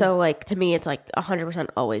long. Mm-hmm. So, like, to me, it's, like, 100%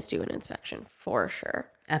 always do an inspection for sure.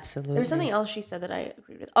 Absolutely. There was something else she said that I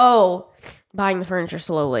agreed with. Oh, buying the furniture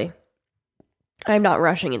slowly. I'm not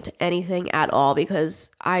rushing into anything at all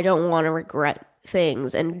because I don't want to regret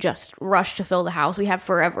things and just rush to fill the house. We have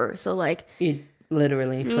forever. So, like... You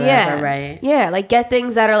literally forever, right? Yeah, like, get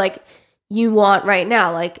things that are, like, you want right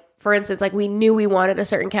now. Like, for instance, like, we knew we wanted a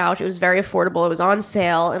certain couch. It was very affordable. It was on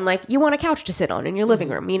sale. And, like, you want a couch to sit on in your living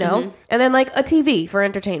room, you know? Mm-hmm. And then, like, a TV for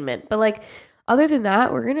entertainment. But, like, other than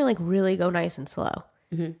that, we're going to, like, really go nice and slow.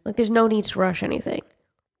 Mm-hmm. Like, there's no need to rush anything.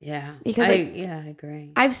 Yeah. Because, I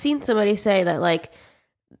agree. I've seen somebody say that, like,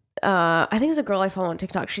 I think it was a girl I follow on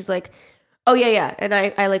TikTok. She's like, oh, yeah. And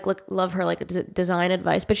I like, love her, like, design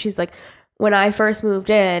advice. But she's like, when I first moved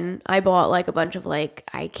in, I bought, like, a bunch of, like,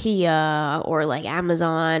 IKEA or, like,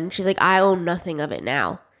 Amazon. She's like, I own nothing of it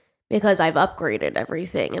now because I've upgraded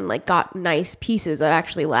everything and, like, got nice pieces that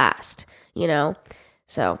actually last, you know?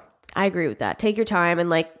 So I agree with that. Take your time and,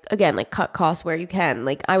 like, again, like, cut costs where you can.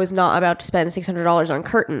 Like, I was not about to spend $600 on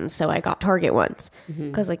curtains, so I got Target ones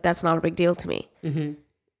because, like, that's not a big deal to me. Mm-hmm.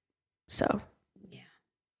 So, yeah.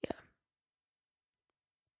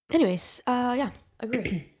 Anyways,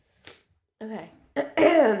 agree. Okay.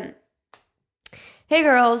 Hey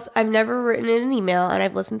girls, I've never written in an email and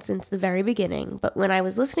I've listened since the very beginning, but when I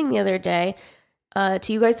was listening the other day to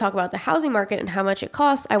you guys talk about the housing market and how much it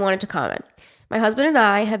costs, I wanted to comment. My husband and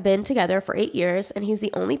I have been together for 8 years and he's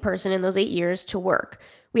the only person in those 8 years to work.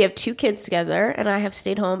 We have 2 kids together and I have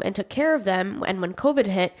stayed home and took care of them, and when COVID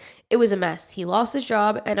hit, it was a mess. He lost his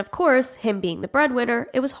job and of course, him being the breadwinner,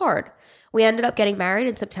 it was hard. We ended up getting married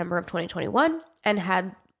in September of 2021 and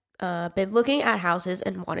had been looking at houses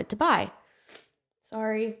and wanted to buy.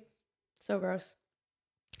 Sorry. So gross.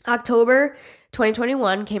 October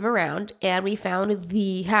 2021 came around and we found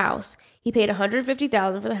the house. He paid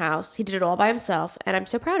 $150,000 for the house. He did it all by himself and I'm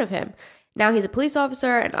so proud of him. Now he's a police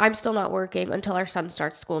officer and I'm still not working until our son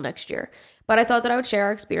starts school next year. But I thought that I would share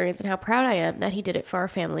our experience and how proud I am that he did it for our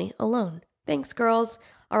family alone. Thanks, girls.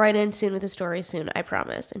 I'll write in soon with a story soon, I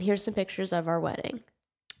promise. And here's some pictures of our wedding.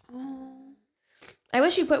 I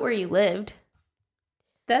wish you put where you lived.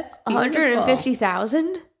 That's beautiful.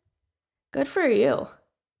 $150,000? Good for you.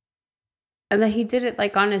 And then he did it,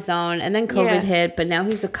 like, on his own, and then COVID hit, but now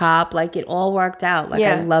he's a cop. Like, it all worked out. Like,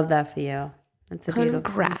 I love that for you. That's a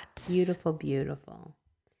Congrats. Beautiful.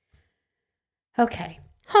 Okay.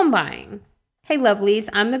 Home buying. Hey, lovelies.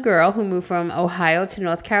 I'm the girl who moved from Ohio to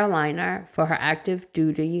North Carolina for her active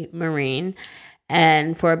duty Marine.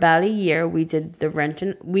 And for about a year, we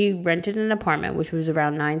rented an apartment, which was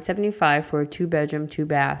around $975 for a 2-bedroom,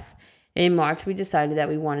 2-bath. In March, we decided that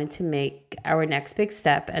we wanted to make our next big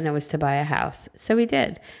step, and it was to buy a house. So we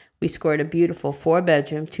did. We scored a beautiful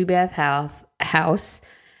 4-bedroom, 2-bath house.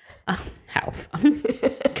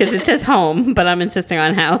 Because it says home, but I'm insisting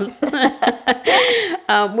on house.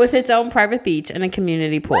 With its own private beach and a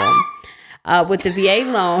community pool. With the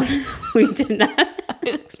VA loan, we did not... I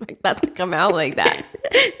didn't expect that to come out like that.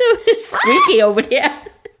 It was squeaky over here.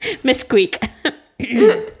 Miss Squeak.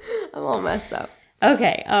 I'm all messed up.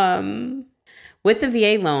 Okay. With the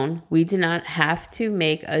VA loan, we did not have to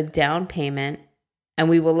make a down payment and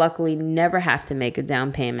we will luckily never have to make a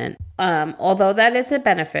down payment. Although that is a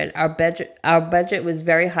benefit, our budget was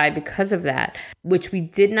very high because of that, which we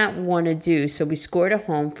did not want to do. So we scored a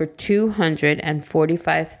home for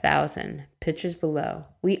 $245,000. Pictures below.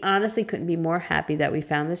 We honestly couldn't be more happy that we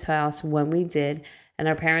found this house when we did, and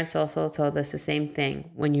our parents also told us the same thing.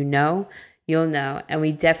 When you know, you'll know, and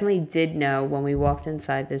we definitely did know when we walked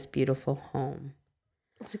inside this beautiful home.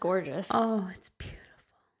 It's gorgeous. Oh, it's beautiful.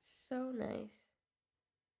 So nice.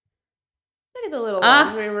 Look at the little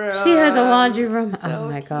laundry room. She has a laundry room. So oh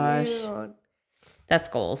my gosh. cute. That's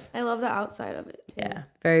goals. I love the outside of it, too. Yeah.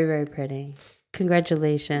 Very, very pretty.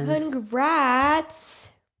 Congratulations. Congrats.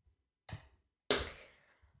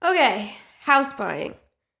 Okay. House buying.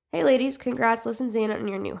 Hey, ladies. Congrats. Listen, Zaina, on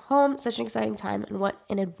your new home. Such an exciting time, and what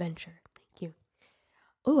an adventure. Thank you.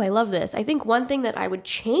 Oh, I love this. I think one thing that I would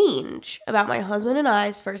change about my husband and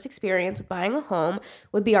I's first experience with buying a home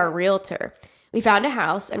would be our realtor. We found a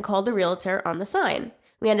house and called the realtor on the sign.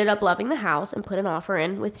 We ended up loving the house and put an offer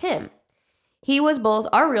in with him. He was both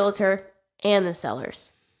our realtor and the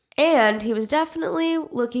seller's. And he was definitely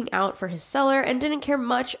looking out for his seller and didn't care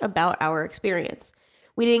much about our experience.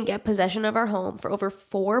 We didn't get possession of our home for over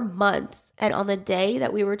 4 months. And on the day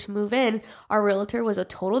that we were to move in, our realtor was a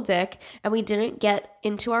total dick and we didn't get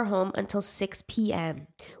into our home until 6 p.m.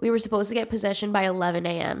 We were supposed to get possession by 11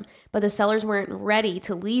 a.m., but the sellers weren't ready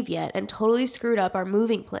to leave yet and totally screwed up our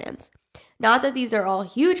moving plans. Not that these are all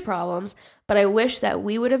huge problems, but I wish that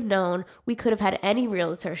we would have known we could have had any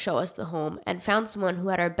realtor show us the home and found someone who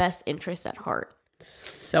had our best interests at heart.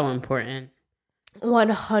 So important.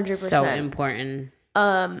 100%. So important.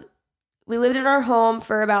 We lived in our home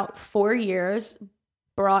for about 4 years,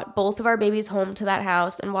 brought both of our babies home to that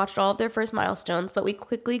house and watched all of their first milestones, but we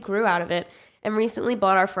quickly grew out of it and recently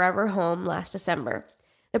bought our forever home last December.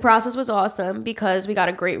 The process was awesome because we got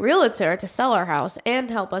a great realtor to sell our house and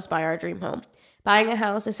help us buy our dream home. Buying a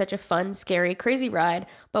house is such a fun, scary, crazy ride,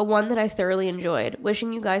 but one that I thoroughly enjoyed.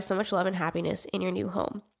 Wishing you guys so much love and happiness in your new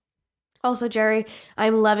home. Also, Jerry,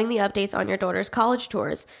 I'm loving the updates on your daughter's college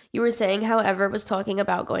tours. You were saying how Everett was talking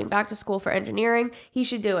about going back to school for engineering. He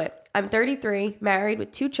should do it. I'm 33, married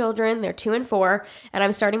with 2 children. They're 2 and 4, and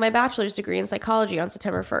I'm starting my bachelor's degree in psychology on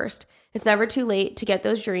September 1st. It's never too late to get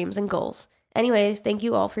those dreams and goals. Anyways, thank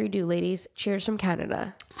you all for your do, ladies. Cheers from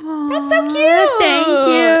Canada. Aww, that's so cute. Thank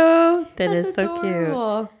you. That's is so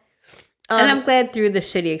adorable. cute. And I'm glad through the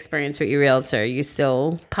shitty experience with your realtor, you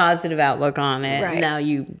still positive outlook on it. Right. Now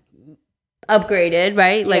you upgraded,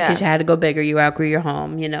 right? Like, because you had to go bigger, you outgrew your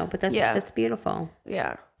home, but that's beautiful.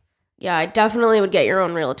 Yeah. Yeah, I definitely would get your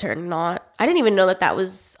own realtor. I didn't even know that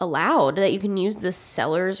was allowed, that you can use the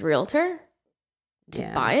seller's realtor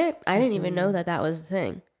to buy it. I didn't even know that was the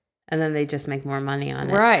thing. And then they just make more money on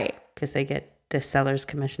it. Right. Because they get the seller's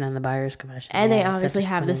commission and the buyer's commission. And they obviously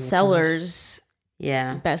have the seller's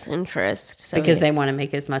best interest. So because they want to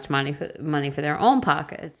make as much money for their own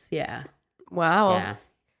pockets. Yeah. Wow.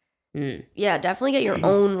 Yeah. Yeah, definitely get your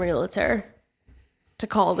own realtor to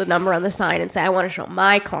call the number on the sign and say, I want to show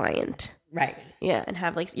my client. Right. Yeah, and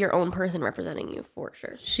have your own person representing you for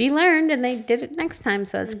sure. She learned and they did it next time,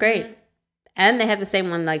 so it's great. And they have the same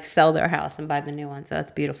one, sell their house and buy the new one. So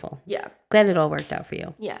that's beautiful. Yeah. Glad it all worked out for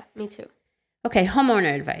you. Yeah, me too. Okay,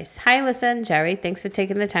 homeowner advice. Hi, Alyssa and Jerry. Thanks for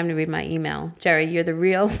taking the time to read my email. Jerry, you're the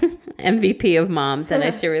real MVP of moms, and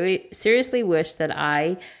I seriously wish that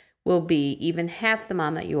I will be even half the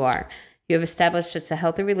mom that you are. You have established such a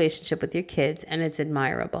healthy relationship with your kids, and it's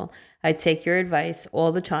admirable. I take your advice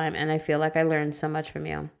all the time, and I feel like I learned so much from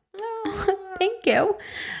you. Thank you.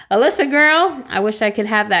 Alyssa, girl, I wish I could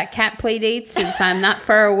have that cat play date since I'm not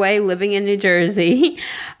far away living in New Jersey.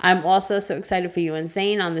 I'm also so excited for you and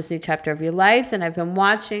Zane on this new chapter of your lives, and I've been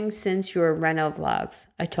watching since your Reno vlogs.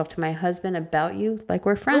 I talked to my husband about you like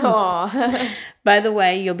we're friends. By the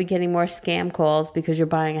way, you'll be getting more scam calls because you're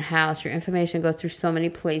buying a house. Your information goes through so many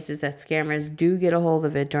places that scammers do get a hold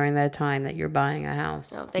of it during that time that you're buying a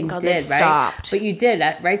house. Oh, thank God they stopped. But you did.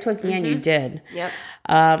 Right towards the end, you did. Yep.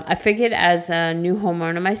 I figured as a new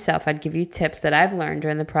homeowner myself, I'd give you tips that I've learned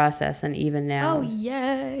during the process and even now. Oh,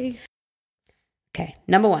 yay. Okay,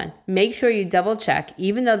 number 1, make sure you double check,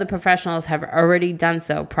 even though the professionals have already done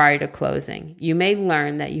so prior to closing. You may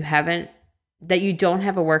learn that you don't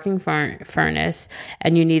have a working furnace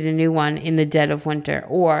and you need a new one in the dead of winter,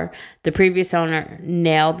 or the previous owner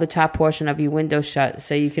nailed the top portion of your window shut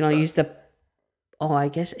so you can only use the... Oh, I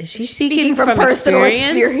guess, is she speaking from personal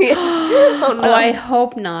experience? Oh, no. Oh, I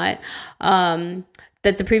hope not.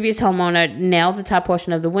 That the previous homeowner nailed the top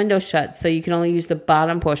portion of the window shut so you can only use the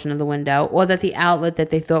bottom portion of the window, or that the outlet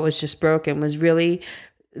that they thought was just broken was really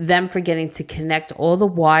them forgetting to connect all the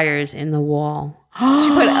wires in the wall. She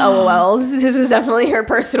put LOLs. This was definitely her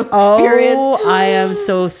personal experience. Oh, I am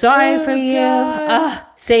so sorry for you.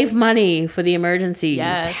 Save money for the emergencies.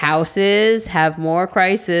 Yes. Houses have more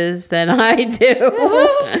crises than I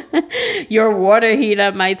do. Your water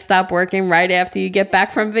heater might stop working right after you get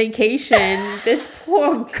back from vacation. This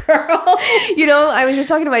poor girl. You know, I was just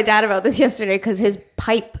talking to my dad about this yesterday because his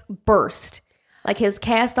pipe burst. Like his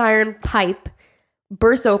cast iron pipe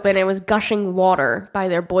burst open and was gushing water by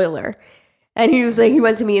their boiler. And he was like, he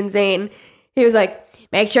went to me and Zane. He was like,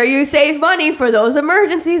 make sure you save money for those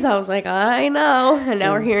emergencies. I was like, I know. And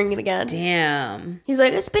now we're hearing it again. Damn. He's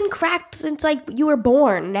like, it's been cracked since like you were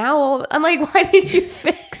born. Now I'm like, why did you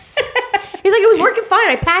fix? He's like, it was working fine.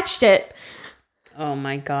 I patched it. Oh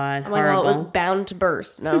my God. I'm like, well, it was bound to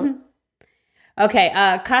burst. No. Okay.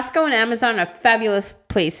 Costco and Amazon are fabulous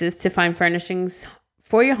places to find furnishings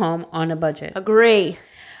for your home on a budget. Agree.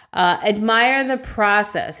 Admire the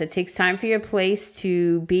process. It takes time for your place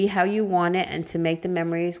to be how you want it and to make the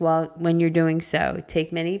memories when you're doing so.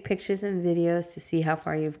 Take many pictures and videos to see how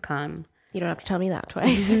far you've come. You don't have to tell me that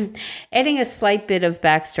twice. Adding a slight bit of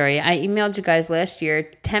backstory. I emailed you guys last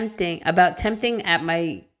year temping at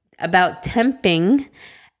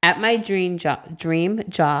my dream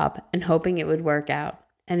job and hoping it would work out.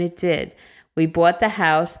 And it did. We bought the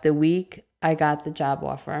house the week I got the job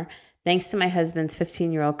offer. Thanks to my husband's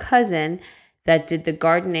 15-year-old cousin that did the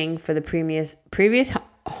gardening for the previous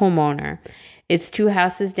homeowner. It's 2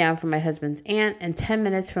 houses down from my husband's aunt and 10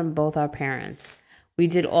 minutes from both our parents. We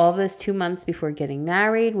did all of this 2 months before getting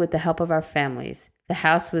married with the help of our families. The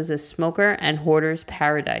house was a smoker and hoarder's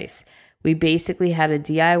paradise. We basically had a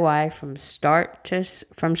DIY from scratch.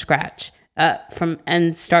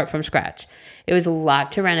 It was a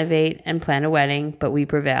lot to renovate and plan a wedding, but we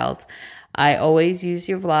prevailed. I always use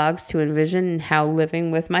your vlogs to envision how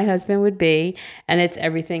living with my husband would be, and it's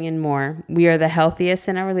everything and more. We are the healthiest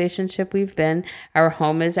in our relationship we've been. Our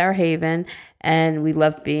home is our haven, and we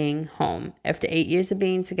love being home. After 8 years of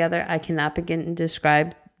being together, I cannot begin to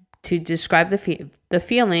describe the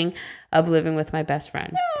feeling of living with my best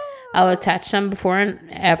friend. I'll attach some before and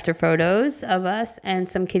after photos of us and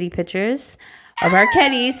some kitty pictures of our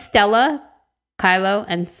kitties, Stella, Kylo,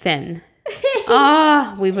 and Finn.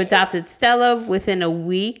 We've adopted Stella within a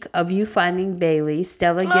week of you finding Bailey.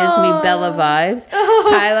 Stella gives me Bella vibes.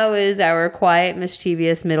 Kylo is our quiet,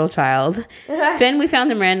 mischievous middle child. Finn, we found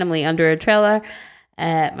him randomly under a trailer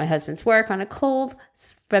at my husband's work on a cold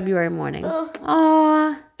February morning.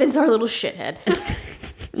 Finn's our little shithead.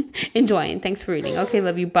 Enjoying. Thanks for reading. Okay,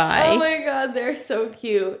 love you. Bye. Oh my God, they're so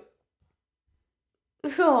cute.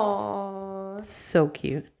 Aww. So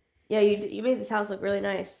cute. Yeah, you made this house look really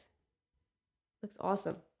nice. Looks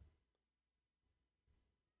awesome.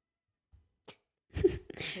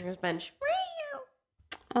 Here's Bench.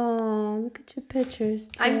 Oh, look at your pictures.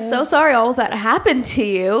 Dear. I'm so sorry all of that happened to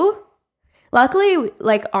you. Luckily,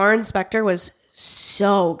 like, our inspector was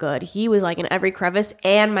so good. He was like in every crevice,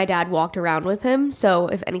 and my dad walked around with him. So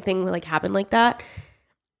if anything like happened like that,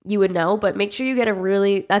 you would know. But make sure you get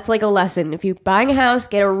that's like a lesson. If you're buying a house,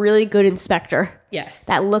 get a really good inspector. Yes.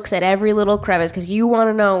 That looks at every little crevice, because you want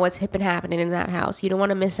to know what's been happening in that house. You don't want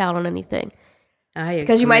to miss out on anything.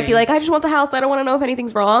 Because you might be like, I just want the house. I don't want to know if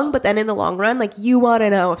anything's wrong. But then in the long run, like, you want to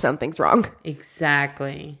know if something's wrong.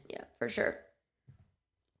 Exactly. Yeah, for sure.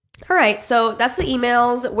 All right, so that's the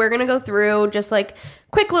emails. We're going to go through just like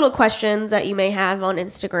quick little questions that you may have on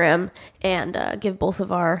Instagram and give both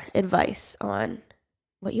of our advice on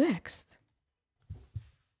what you asked.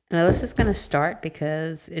 Now, this is going to start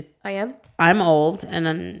because I'm old, and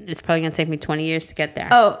then it's probably going to take me 20 years to get there.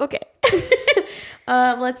 Oh, okay.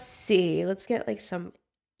 Let's see. Let's get like some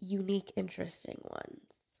unique, interesting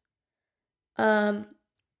ones.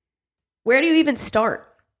 Where do you even start?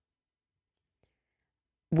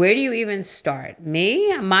 Where do you even start?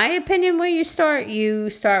 My opinion, where you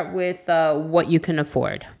start with what you can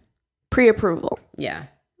afford. Pre-approval. Yeah.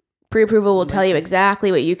 Pre-approval will tell you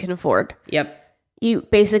exactly what you can afford. Yep. You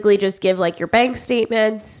basically just give like your bank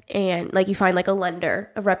statements, and like you find like a lender,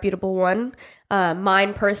 a reputable one.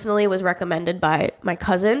 Mine personally was recommended by my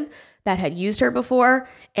cousin that had used her before,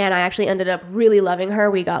 and I actually ended up really loving her.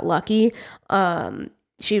 We got lucky.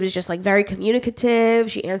 She was just like very communicative.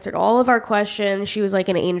 She answered all of our questions. She was like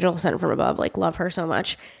an angel sent from above. Like, love her so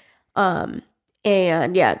much. And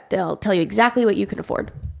yeah, they'll tell you exactly what you can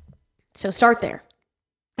afford. So start there.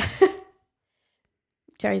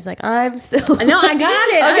 Jerry's like, I'm still. No, I got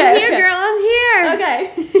it. Okay, I'm here, girl. I'm here.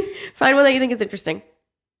 Okay. Find one that you think is interesting.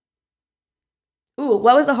 Ooh,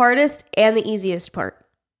 what was the hardest and the easiest part?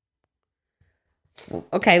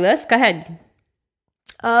 Okay, let's go ahead.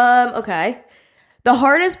 Okay. The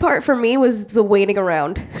hardest part for me was the waiting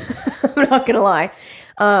around. I'm not gonna lie.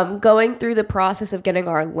 Going through the process of getting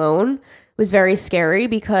our loan was very scary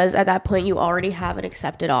because at that point you already have an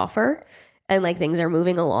accepted offer and like things are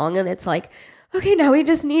moving along and it's like, okay, now we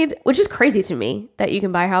just need, which is crazy to me that you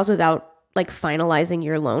can buy a house without like finalizing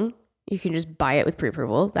your loan. You can just buy it with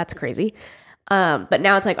pre-approval. That's crazy. But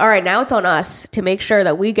now it's like, all right, now it's on us to make sure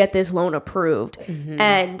that we get this loan approved.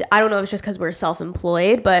 And I don't know if it's just because we're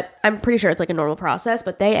self-employed, but I'm pretty sure it's like a normal process.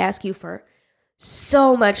 But they ask you for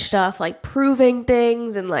so much stuff, like proving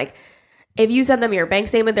things. And like, if you send them your bank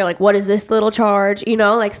statement, they're like, what is this little charge? You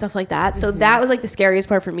know, like stuff like that. So that was like the scariest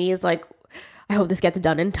part for me is like, I hope this gets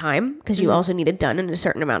done in time because you also need it done in a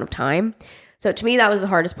certain amount of time. So to me, that was the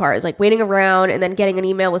hardest part is like waiting around and then getting an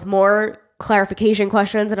email with more clarification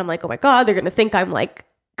questions. And I'm like, oh my God, they're going to think I'm like,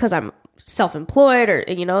 because I'm self-employed or,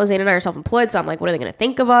 you know, Zane and I are self-employed. So I'm like, what are they going to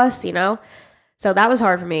think of us? You know? So that was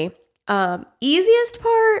hard for me. Easiest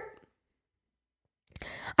part,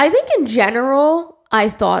 I think in general, I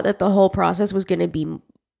thought that the whole process was going to be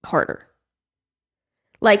harder.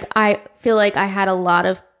 Like, I feel like I had a lot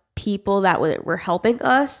of people that were helping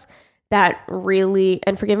us that really,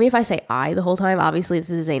 and forgive me if I say I the whole time, obviously this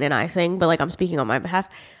is a Zane and I thing, but like I'm speaking on my behalf.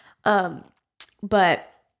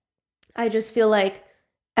 But I just feel like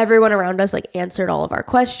everyone around us like answered all of our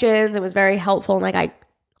questions. It was very helpful. And like I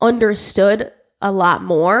understood a lot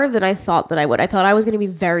more than I thought that I would. I thought I was going to be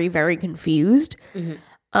very, very confused.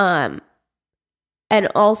 And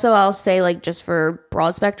also I'll say like just for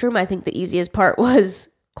broad spectrum, I think the easiest part was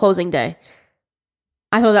closing day.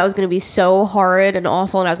 I thought that was going to be so horrid and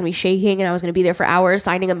awful and I was going to be shaking and I was going to be there for hours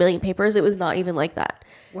signing a million papers. It was not even like that.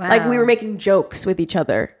 Wow. Like we were making jokes with each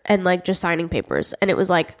other and like just signing papers. And it was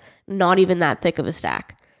like not even that thick of a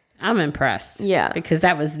stack. I'm impressed. Yeah. Because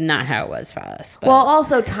that was not how it was for us. But. Well,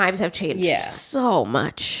 also times have changed so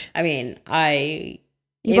much. I mean,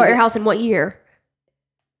 You bought your house in what year?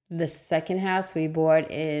 The second house we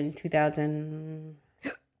bought in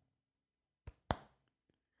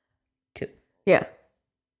 2002. Yeah.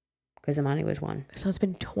 Because Amani was 1. So it's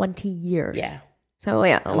been 20 years. Yeah. So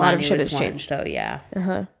yeah, a lot of shit has changed. So yeah.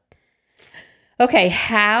 Okay,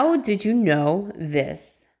 how did you know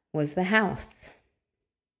this was the house?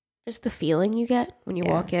 Just the feeling you get when you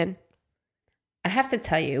walk in. I have to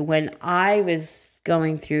tell you, when I was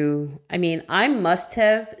going through, I mean, I must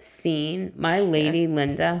have seen my lady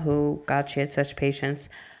Linda, who, God, she had such patience.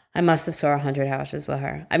 I must have saw 100 houses with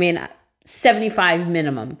her. I mean, 75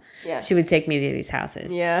 minimum. Yeah. She would take me to these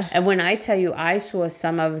houses. Yeah. And when I tell you, I saw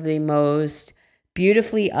some of the most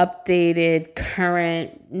beautifully updated,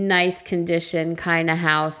 current, nice condition kind of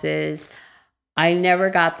houses. I never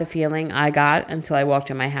got the feeling I got until I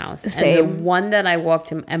walked in my house. Same. And the one that I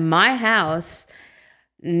walked in, and my house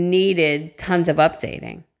needed tons of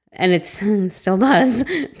updating. And it still does,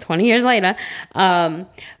 20 years later.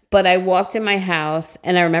 But I walked in my house,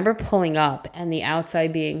 and I remember pulling up, and the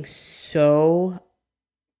outside being so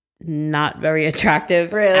not very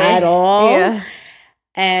attractive at all. Yeah.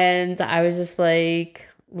 And I was just like,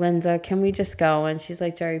 Linda, can we just go? And she's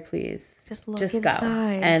like, Jerry, please. Just inside. Go.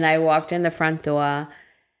 And I walked in the front door,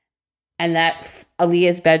 and that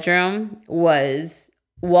Aaliyah's bedroom walls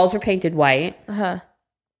were painted white.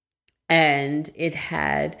 And it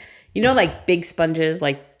had, you know, like big sponges,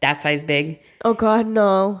 like that size big. Oh, God,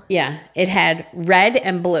 no. Yeah. It had red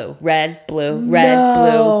and blue. Red, blue, red,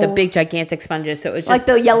 blue. The big, gigantic sponges. So it was just like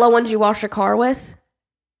the yellow ones you wash your car with?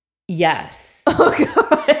 Yes. Oh,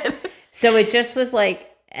 God. So it just was like,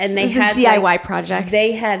 and they had a DIY project.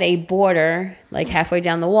 They had a border like halfway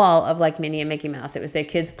down the wall of like Minnie and Mickey Mouse. It was their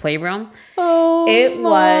kids' playroom. Oh, it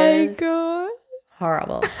my was God.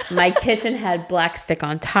 Horrible. My kitchen had black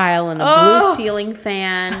stick-on tile and a blue ceiling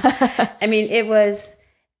fan. I mean, it was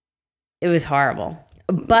horrible.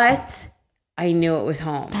 But I knew it was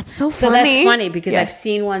home. That's so funny. So that's funny because I've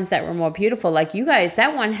seen ones that were more beautiful. Like you guys,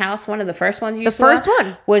 that one house, one of the first ones you saw. The first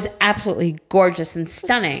one. Was absolutely gorgeous and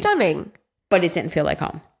stunning. Stunning. But it didn't feel like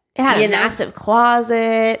home. It had a massive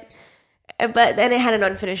closet. But then it had an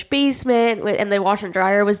unfinished basement, and the washer and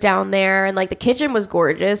dryer was down there, and like the kitchen was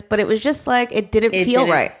gorgeous, but it was just like it didn't feel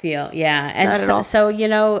right. And so you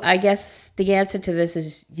know, I guess the answer to this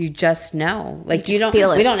is you just know, like you don't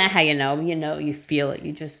feel it. We don't know how you know. You know, you feel it.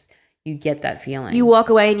 You get that feeling. You walk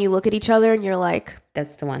away and you look at each other and you're like,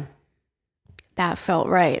 "That's the one." That felt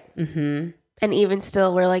right. And even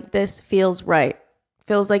still, we're like, "This feels right.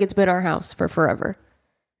 Feels like it's been our house for forever."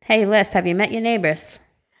 Hey, Liz, have you met your neighbors?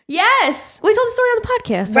 Yes. We told the story on the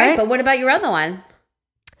podcast, right? But what about your other one?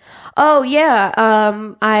 Oh, yeah.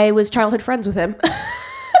 I was childhood friends with him.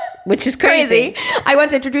 Which is crazy. I went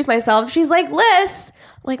to introduce myself. She's like, Liz,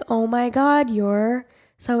 like, oh my God, you're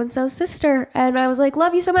so-and-so's sister. And I was like,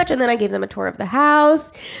 love you so much. And then I gave them a tour of the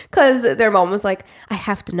house because their mom was like, I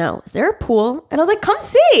have to know, is there a pool? And I was like, come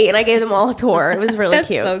see. And I gave them all a tour. It was really That's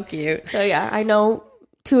cute. so cute. So yeah, I know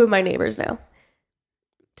 2 of my neighbors now.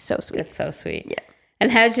 So sweet. That's so sweet. Yeah.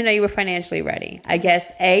 And how did you know you were financially ready? I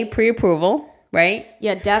guess pre-approval, right?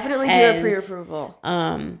 Yeah, definitely do And, a pre-approval.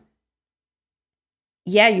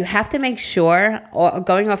 Yeah, you have to make sure, or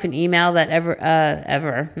going off an email that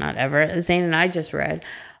Zane and I just read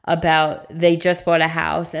about, they just bought a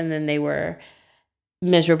house and then they were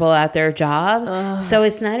miserable at their job. Ugh. So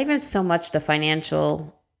it's not even so much the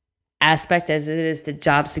financial aspect as it is the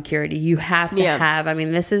job security. You have to have, I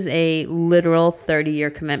mean, this is a literal 30-year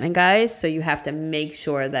commitment, guys. So you have to make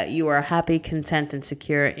sure that you are happy, content, and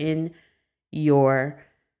secure in your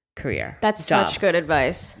career. That's job. such good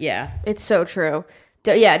advice. Yeah. It's so true.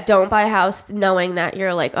 Don't buy a house knowing that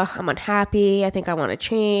you're like, oh, I'm unhappy. I think I want to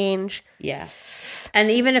change. Yeah. And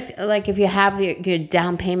even if you have your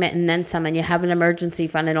down payment and then some, and you have an emergency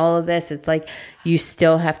fund and all of this, it's like you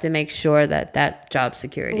still have to make sure that job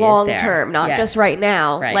security Long is there. term, not Yes. just right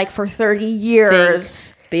now. Right. Like for 30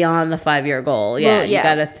 years. Think beyond the 5-year goal. Yeah, Well, yeah. You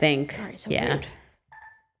got to think. Sorry, so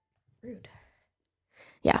rude.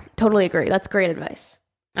 Yeah, totally agree. That's great advice.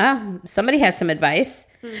 Somebody has some advice.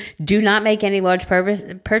 Do not make any large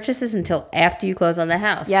purchases until after you close on the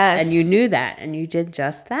house. Yes. And you knew that, and you did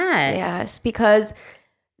just that. Yes, because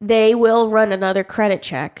they will run another credit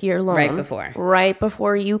check, your loan. Right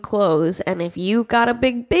before you close. And if you got a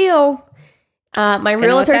big bill, my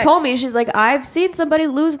realtor told me, she's like, I've seen somebody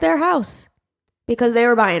lose their house because they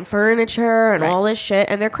were buying furniture and all this shit,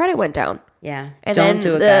 and their credit went down. Yeah. And Don't then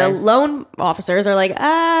do it, the guys. loan officers are like,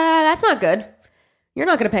 that's not good. You're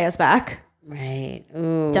not going to pay us back. Right.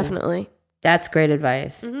 Ooh. Definitely. That's great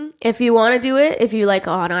advice. If you want to do it, if you like,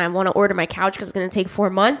 oh, no, I want to order my couch because it's going to take 4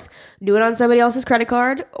 months, do it on somebody else's credit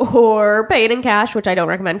card or pay it in cash, which I don't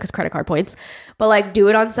recommend because credit card points. But like, do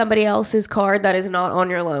it on somebody else's card that is not on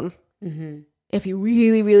your loan. If you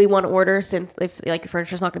really, really want to order, since if like your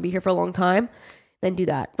furniture's not going to be here for a long time, then do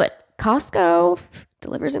that. But Costco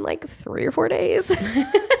delivers in like 3 or 4 days.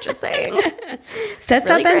 Just saying. Sets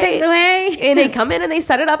Really up and great. takes away. And they come in and they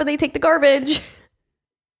set it up and they take the garbage.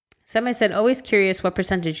 Somebody said, always curious what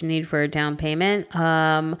percentage you need for a down payment.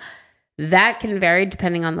 That can vary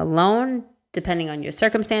depending on the loan, depending on your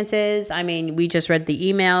circumstances. I mean, we just read the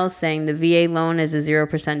email saying the VA loan is a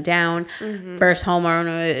 0% down. First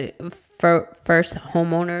homeowners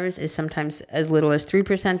is sometimes as little as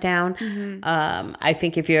 3% down. I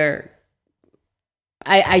think if you're,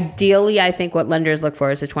 ideally, I think what lenders look for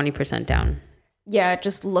is a 20% down. Yeah, it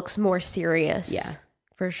just looks more serious. Yeah.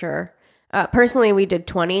 For sure. Personally, we did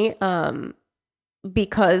 20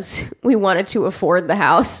 because we wanted to afford the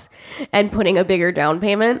house, and putting a bigger down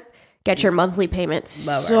payment, get your monthly payment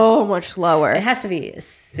so much lower. It has to be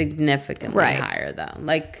significantly higher though.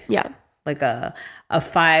 Like a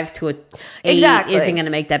 5 to a 8 isn't going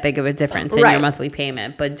to make that big of a difference in your monthly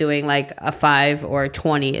payment, but doing like a 5 or a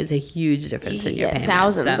 20 is a huge difference in your payment.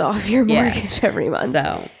 Thousands off your mortgage every month.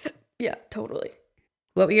 So yeah, totally.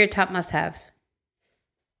 What were your top must-haves?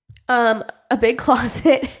 A big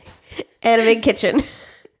closet and a big kitchen.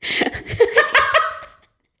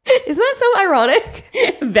 Isn't that so ironic?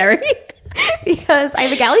 Very. Because I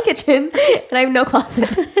have a galley kitchen and I have no closet.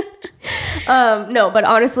 No, but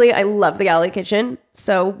honestly, I love the galley kitchen,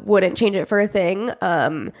 so wouldn't change it for a thing.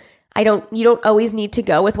 You don't always need to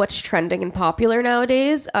go with what's trending and popular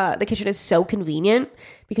nowadays. The kitchen is so convenient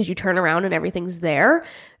because you turn around and everything's there.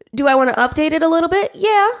 Do I want to update it a little bit?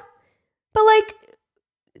 Yeah. But like,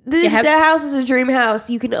 the house is a dream house.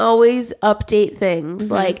 You can always update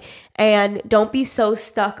things. And don't be so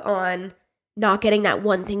stuck on not getting that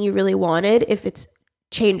one thing you really wanted if it's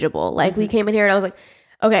changeable. Like we came in here and I was like,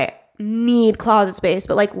 okay, need closet space,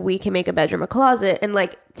 but like we can make a bedroom a closet. And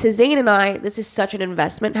like to Zane and I, this is such an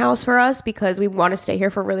investment house for us because we want to stay here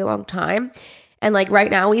for a really long time. And like right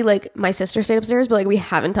now we like, my sister stayed upstairs, but like we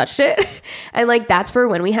haven't touched it. And like that's for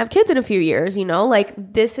when we have kids in a few years, you know, like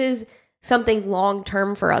this is something long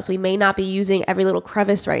term for us. We may not be using every little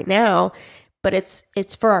crevice right now, but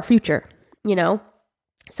it's for our future, you know?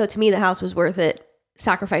 So to me, the house was worth it,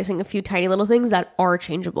 sacrificing a few tiny little things that are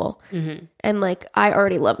changeable. And like, I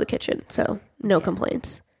already love the kitchen, so no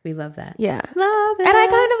complaints. We love that. Yeah. Love it. And I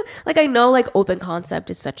kind of, like, I know like open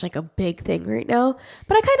concept is such like a big thing right now,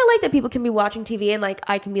 but I kind of like that people can be watching TV and like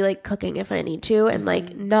I can be like cooking if I need to and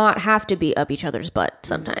like not have to be up each other's butt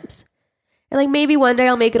sometimes. And like maybe one day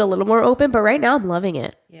I'll make it a little more open, but right now I'm loving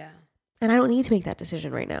it. Yeah. And I don't need to make that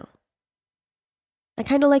decision right now. I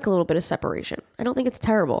kind of like a little bit of separation. I don't think it's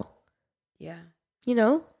terrible. Yeah. You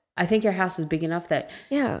know? I think your house is big enough that,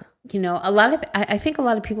 Yeah. you know, I think a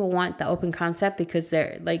lot of people want the open concept because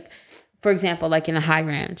they're like, for example, like in a high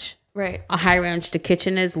ranch. Right. A high ranch, the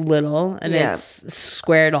kitchen is little and it's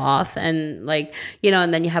squared off, and like, you know,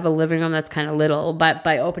 and then you have a living room that's kind of little, but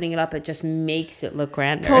by opening it up, it just makes it look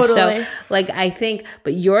grander. Totally. So like, I think,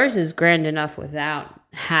 but yours is grand enough without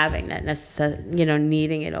having that necessary, you know,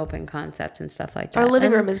 needing an open concept and stuff like that. Our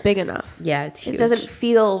living room is big enough. Yeah, it's huge. It doesn't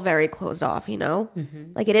feel very closed off, you know?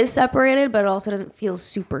 Like it is separated, but it also doesn't feel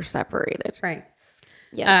super separated. Right.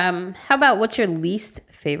 Yeah. How about what's your least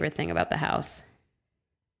favorite thing about the house?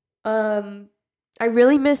 I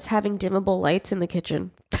really miss having dimmable lights in the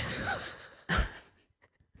kitchen.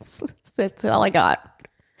 That's all I got.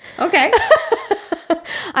 Okay.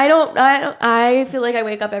 I feel like I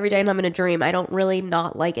wake up every day and I'm in a dream. I don't really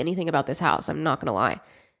not like anything about this house. I'm not going to lie.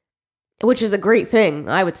 Which is a great thing,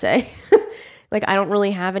 I would say. Like I don't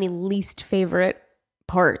really have any least favorite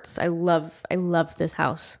parts. I love this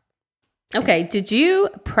house. Okay. Did you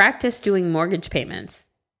practice doing mortgage payments?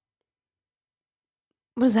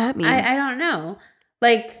 What does that mean? I don't know.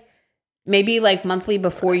 Like maybe like monthly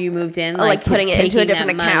before you moved in, like putting it into a taking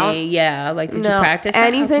different that account? money. Yeah. Like did you practice that?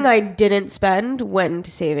 Anything I didn't spend went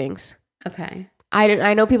into savings. Okay.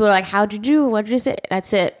 I know people are like, how'd you do? What did you say?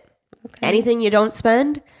 That's it. Okay. Anything you don't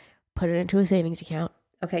spend, put it into a savings account.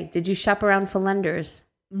 Okay. Did you shop around for lenders?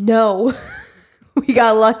 No. We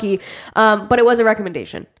got lucky. But it was a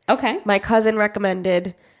recommendation. Okay. My cousin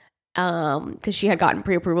recommended, because she had gotten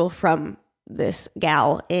pre-approval from this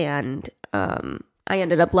gal, and I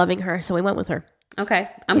ended up loving her, so we went with her. Okay.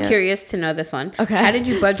 I'm curious to know this one. Okay. How did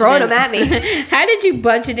you budget Throwing them at me. How did you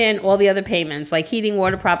budget in all the other payments, like heating,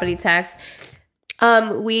 water, property tax?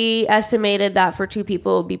 We estimated that for 2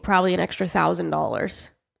 people it would be probably an extra $1,000.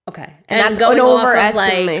 Okay. And that's going an off of,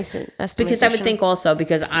 overestimation. Because I would think also,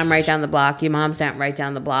 because I'm right down the block, your mom's not right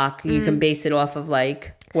down the block, you can base it off of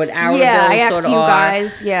like what our bills I asked sort of you are.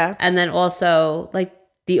 guys. Yeah. And then also like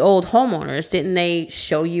the old homeowners, didn't they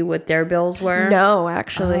show you what their bills were? No,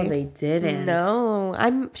 actually. Oh, they didn't. No.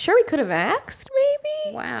 I'm sure we could have asked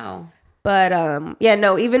maybe. Wow. But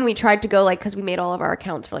even we tried to go like, because we made all of our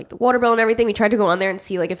accounts for like the water bill and everything. We tried to go on there and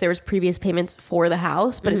see like if there was previous payments for the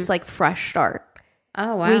house, but it's like fresh start.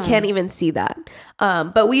 Oh, wow. We can't even see that.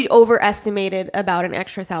 But we overestimated about an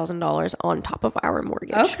extra $1,000 on top of our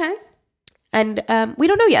mortgage. Okay. And we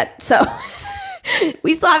don't know yet. So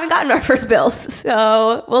we still haven't gotten our first bills.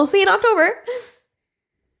 So we'll see in October.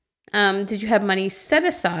 Did you have money set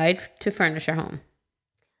aside to furnish your home?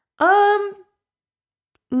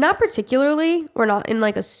 Not particularly. We're not in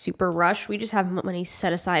like a super rush. We just have money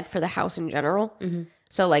set aside for the house in general. Mm-hmm.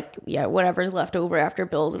 So like, whatever's left over after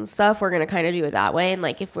bills and stuff, we're going to kind of do it that way. And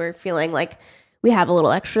like, if we're feeling like we have a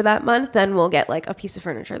little extra that month, then we'll get like a piece of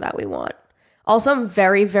furniture that we want. Also, I'm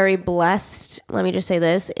very, very blessed. Let me just say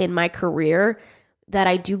this in my career that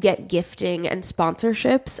I do get gifting and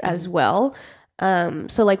sponsorships as well.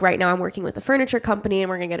 So like right now I'm working with a furniture company and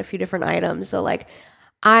we're going to get a few different items. So like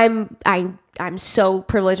I'm so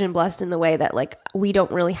privileged and blessed in the way that like we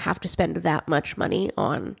don't really have to spend that much money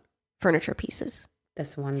on furniture pieces.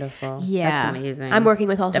 That's wonderful. Yeah. That's amazing. I'm working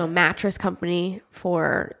with also a mattress company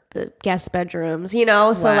for the guest bedrooms, you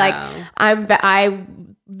know? So like I'm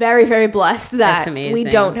very, very blessed that we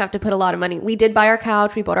don't have to put a lot of money. We did buy our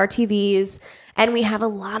couch, we bought our TVs, and we have a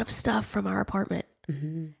lot of stuff from our apartment.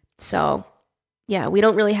 Mm-hmm. So yeah, we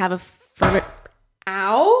don't really have a furniture.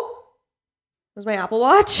 Ow! That was my Apple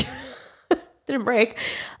Watch. Didn't break.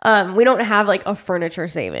 We don't have like a furniture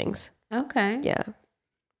savings. Okay. Yeah.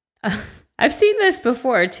 I've seen this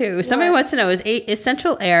before too. Somebody wants to know, is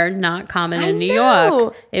central air not common in New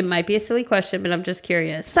York? It might be a silly question, but I'm just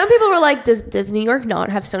curious. Some people were like, does New York not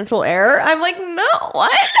have central air? I'm like, no,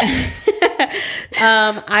 what?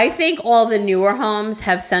 I think all the newer homes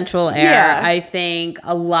have central air. Yeah. I think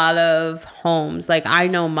a lot of homes, like I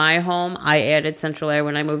know my home, I added central air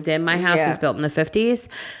when I moved in. My house was built in the 50s.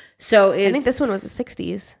 So I think this one was the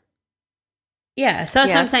 60s. Yeah, so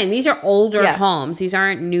that's what I'm saying. These are older homes. These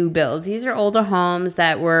aren't new builds. These are older homes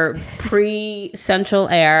that were pre-central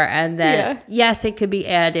air, and then yes, it could be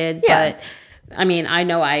added, but I mean, I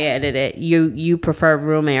know I added it. You prefer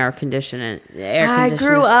room air conditioning. I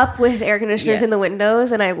grew up with air conditioners in the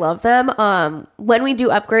windows, and I love them. When we do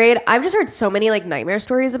upgrade, I've just heard so many like nightmare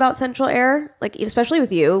stories about central air, like especially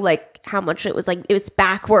with you, like how much it was like it's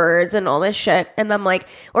backwards and all this shit, and I'm like,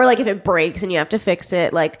 or like if it breaks and you have to fix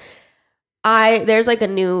it, like. There's like a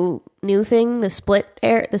new thing, the split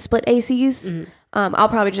ACs. Mm-hmm. I'll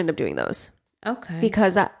probably just end up doing those. Okay.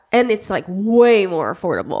 Because and it's like way more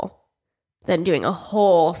affordable than doing a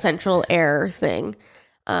whole central air thing.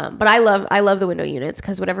 But I love the window units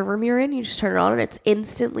because whatever room you're in, you just turn it on and it's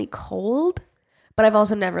instantly cold. But I've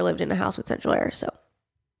also never lived in a house with central air, so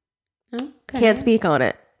can't speak on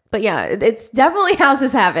it. But yeah, it's definitely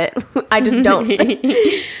houses have it. I just don't.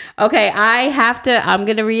 Okay, I'm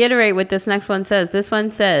going to reiterate what this next one says. This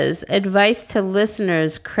one says, advice to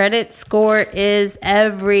listeners, credit score is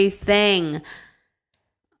everything.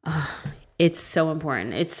 It's so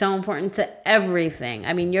important. It's so important to everything.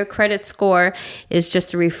 I mean, your credit score is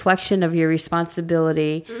just a reflection of your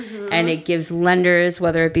responsibility, and it gives lenders,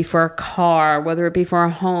 whether it be for a car, whether it be for a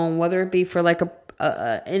home, whether it be for like a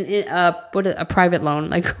private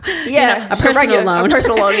loan, like a personal loan,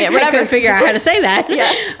 yeah, whatever. I couldn't figure out how to say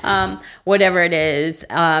that. Whatever it is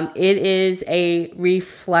a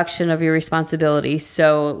reflection of your responsibility.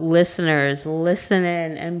 So listeners, listen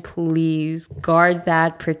in and please guard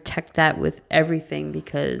that, protect that with everything,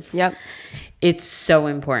 because it's so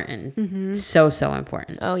important. So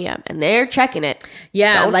important. Oh yeah, and they're checking it.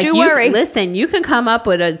 Yeah, don't you worry. Listen, you can come up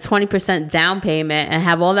with a 20% down payment and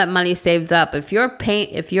have all that money saved up. If your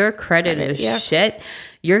credit is shit,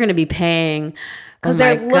 you're going to be paying. Because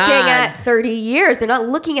they're looking at 30 years. They're not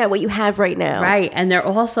looking at what you have right now. Right. And they're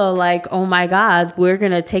also like, oh my God, we're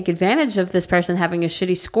going to take advantage of this person having a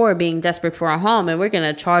shitty score, being desperate for a home, and we're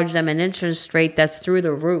going to charge them an interest rate that's through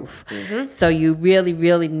the roof. So you really,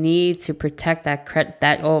 really need to protect that credit.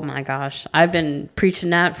 Oh my gosh. I've been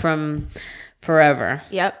preaching that from forever.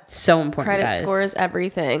 Yep. So important, credit guys. score is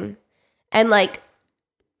everything. And like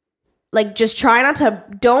just try not to,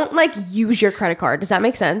 don't like use your credit card. Does that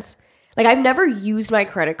make sense? Like, I've never used my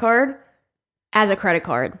credit card as a credit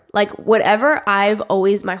card. Like, whatever I've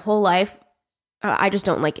always, my whole life, I just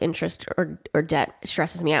don't like interest or debt. It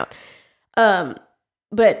stresses me out.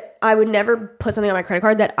 But I would never put something on my credit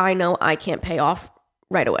card that I know I can't pay off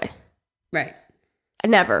right away. Right.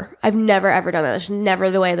 Never. I've never, ever done that. That's just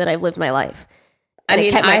never the way that I've lived my life. I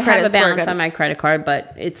mean, I have a balance on my credit card,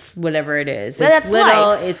 but it's whatever it is. But it's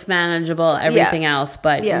little, life. It's manageable, everything else.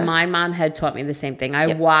 But Yeah. my mom had taught me the same thing.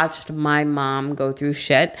 I watched my mom go through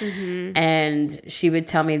shit, and she would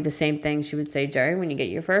tell me the same thing. She would say, Jerry, when you get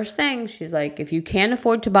your first thing, she's like, if you can't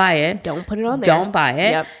afford to buy it, Don't put it on there. don't buy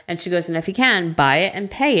it. Yep. And she goes, and if you can, buy it and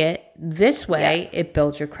pay it. This way, it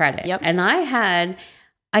builds your credit. Yep. And I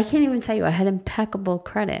can't even tell you, I had impeccable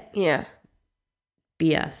credit. Yeah.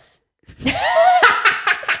 BS.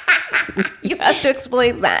 You have to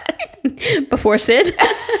explain that. Before Sid.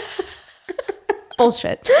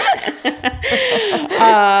 Bullshit.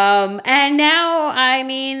 And now, I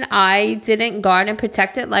mean, I didn't guard and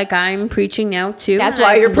protect it like I'm preaching now too. That's And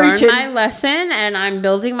why I've you're learned preaching. my lesson, and I'm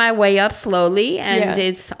building my way up slowly. And Yeah.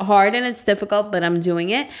 it's hard and it's difficult, but I'm doing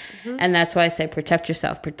it. And that's why I say protect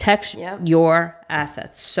yourself, protect your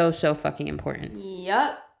assets. So fucking important.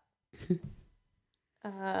 Yep.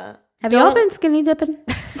 Have y'all been skinny dipping?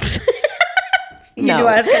 You No. knew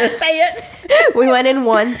I was gonna say it. We went in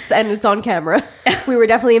once and it's on camera. We were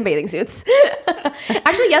definitely in bathing suits.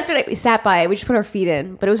 Actually, yesterday we sat by it. We just put our feet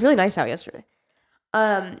in, but it was really nice out yesterday.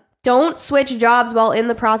 Don't switch jobs while in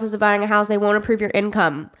the process of buying a house. They won't approve your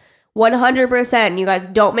income. 100%. You guys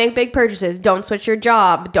don't make big purchases. Don't switch your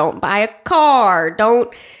job. Don't buy a car.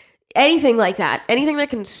 Don't anything like that. Anything that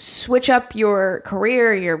can switch up your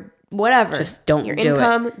career, your whatever. Just don't your do it.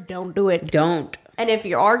 income. Don't do it. Don't. And if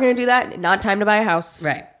you are going to do that, not time to buy a house.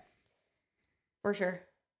 Right. For sure.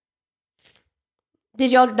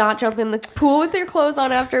 Did y'all not jump in the pool with your clothes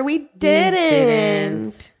on after? We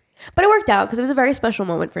didn't. But it worked out because it was a very special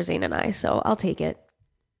moment for Zane and I, so I'll take it.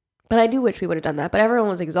 But I do wish we would have done that. But everyone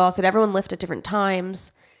was exhausted. Everyone lifted at different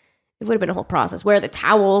times. It would have been a whole process. Where are the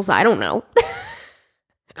towels? I don't know.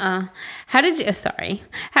 How did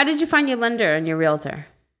you find your lender and your realtor?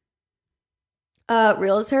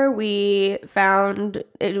 Realtor, we found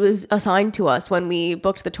it was assigned to us when we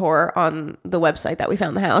booked the tour on the website that we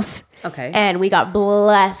found the house. Okay. And we got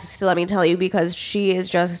blessed, let me tell you, because she is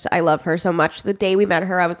just, I love her so much. The day we met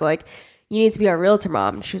her, I was like, you need to be our realtor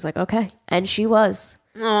mom. And she was like, okay. And she was.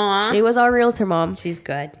 Aww. She was our realtor mom. She's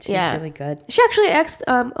good. She's Yeah. really good. She actually asked,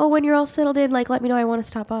 when you're all settled in, like, let me know, I want to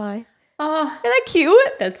stop by. Oh, Isn't that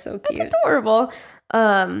cute? that's so cute. That's adorable.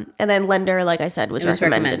 And then lender, like I said, was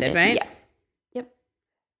recommended. right? Yeah. Yep.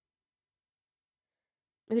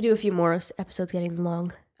 We could do a few more episodes getting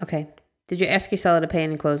long. Okay. Did you ask your seller to pay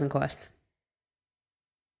any closing costs?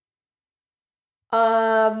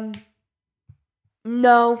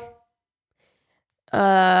 No.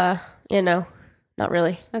 Not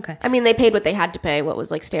really. Okay. I mean, they paid what they had to pay, what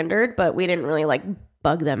was like standard, but we didn't really like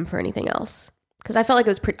bug them for anything else. Because I felt like it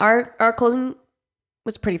was our closing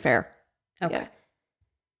was pretty fair. Okay.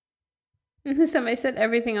 Somebody said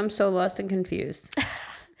everything. I'm so lost and confused.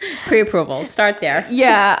 Pre-approval. Start there.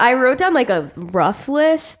 Yeah, I wrote down like a rough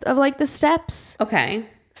list of like the steps. Okay.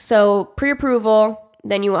 So pre-approval,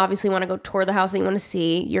 then you obviously want to go tour the house that you want to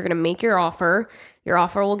see. You're going to make your offer. Your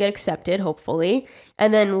offer will get accepted, hopefully.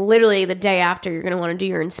 And then literally the day after, you're going to want to do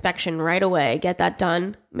your inspection right away. Get that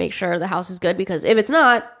done. Make sure the house is good, because if it's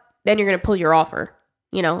not, then you're going to pull your offer,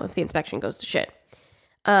 you know, if the inspection goes to shit.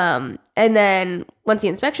 And then once the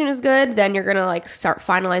inspection is good, then you're going to like start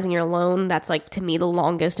finalizing your loan. That's like, to me, the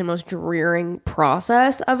longest and most drearing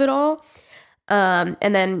process of it all. And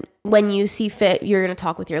then when you see fit, you're going to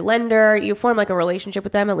talk with your lender. You form like a relationship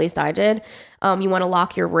with them. At least I did. You want to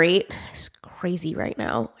lock your rate. It's crazy right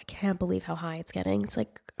now. I can't believe how high it's getting. It's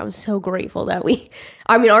like, I'm so grateful that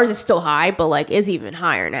ours is still high, but like it's even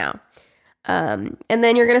higher now. And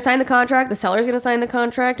then you're going to sign the contract. The seller's going to sign the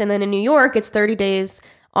contract. And then in New York, it's 30 days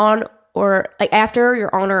on or like after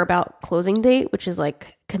your on or about closing date, which is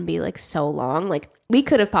like, can be like so long. Like we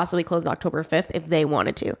could have possibly closed October 5th if they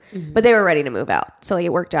wanted to, but they were ready to move out. So like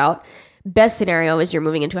it worked out. Best scenario is you're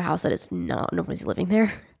moving into a house that is nobody's living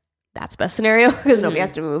there. That's best scenario, because nobody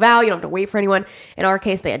has to move out. You don't have to wait for anyone. In our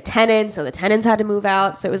case, they had tenants, so the tenants had to move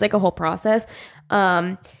out. So it was like a whole process.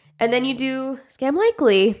 And then you do Scam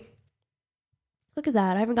Likely. Look at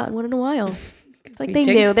that. I haven't gotten one in a while. It's like they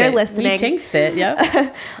knew. They're listening. We jinxed it,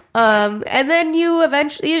 yeah. And then you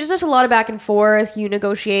eventually, there's just a lot of back and forth. You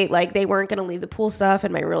negotiate, like they weren't going to leave the pool stuff.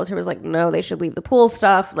 And my realtor was like, no, they should leave the pool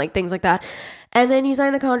stuff, like things like that. And then you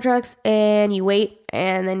sign the contracts and you wait.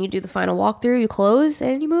 And then you do the final walkthrough. You close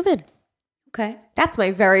and you move in. Okay. That's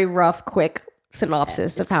my very rough, quick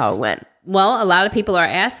synopsis of how it went. Well, a lot of people are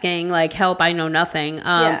asking, like, help, I know nothing.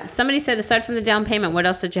 Yeah. Somebody said, aside from the down payment, what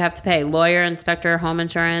else did you have to pay? Lawyer, inspector, home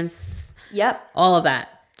insurance? Yep. All of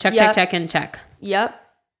that. Check, Yep. check, and check. Yep.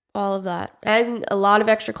 All of that. And a lot of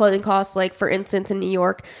extra closing costs. Like, for instance, in New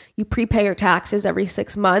York, you prepay your taxes every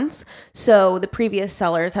 6 months. So the previous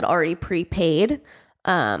sellers had already prepaid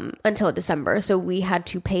until December. So we had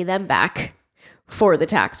to pay them back for the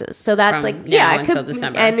taxes. So that's From like, now yeah, until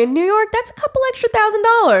December. And in New York, that's a couple extra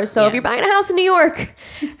 $1,000. So if you're buying a house in New York,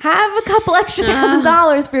 have a couple extra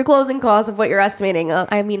 $1,000 for your closing costs of what you're estimating.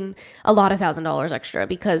 I mean, a lot of $1,000 extra,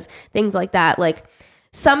 because things like that, like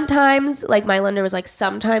sometimes, like my lender was like,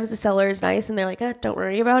 sometimes the seller is nice and they're like, don't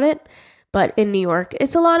worry about it. But in New York,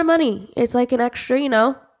 it's a lot of money. It's like an extra,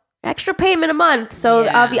 extra payment a month. So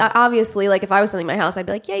obviously, like if I was selling my house, I'd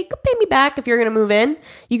be like, yeah, you could pay me back if you're going to move in.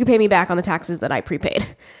 You could pay me back on the taxes that I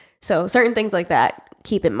prepaid. So certain things like that,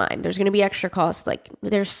 keep in mind. There's going to be extra costs. Like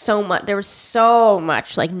there was so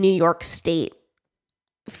much like New York State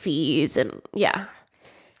fees and yeah.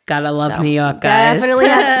 Gotta love New York, guys.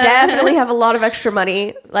 Definitely have a lot of extra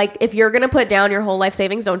money. Like if you're going to put down your whole life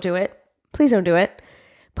savings, don't do it. Please don't do it.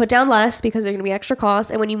 Put down less, because there's going to be extra costs.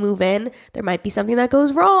 And when you move in, there might be something that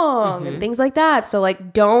goes wrong and things like that. So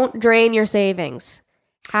like, don't drain your savings.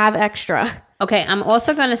 Have extra. Okay, I'm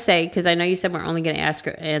also going to say, because I know you said we're only going to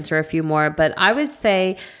answer a few more, but I would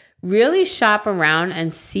say really shop around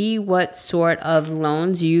and see what sort of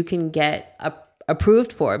loans you can get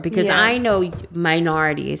approved for, because I know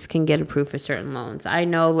minorities can get approved for certain loans. I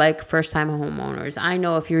know like first-time homeowners. I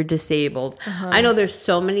know if you're disabled. I know there's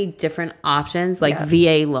so many different options, like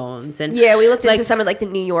VA loans. And yeah, we looked into some of like the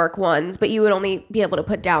New York ones, but you would only be able to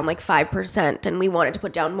put down like 5%, and we wanted to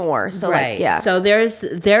put down more. So like, yeah. So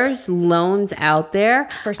there's loans out there,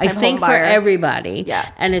 First-time I think, home for buyer. everybody.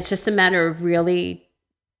 Yeah. And it's just a matter of really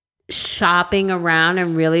shopping around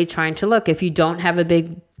and really trying to look. If you don't have a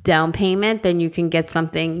big down payment, then you can get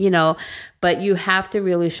something, but you have to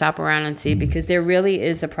really shop around and see, because there really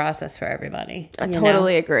is a process for everybody. I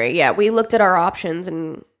totally agree. Yeah, we looked at our options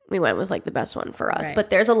and we went with like the best one for us. Right. But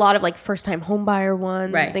there's a lot of like first time home buyer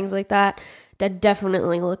ones and things like that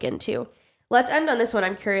definitely look into. Let's end on this one.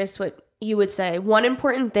 I'm curious what you would say. One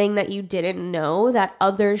important thing that you didn't know that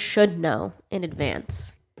others should know in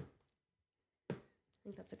advance. I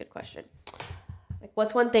think that's a good question. Like,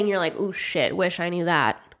 what's one thing you're like, oh shit, wish I knew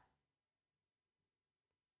that?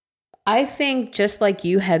 I think just like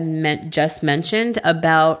you had just mentioned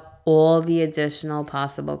about all the additional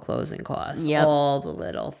possible closing costs, all the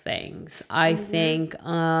little things. I think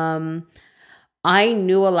I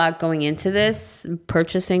knew a lot going into this,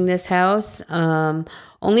 purchasing this house,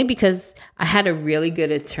 only because I had a really good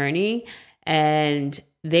attorney and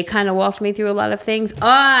they kind of walked me through a lot of things.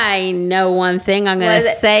 I know one thing. I'm going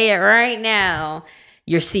to say it right now.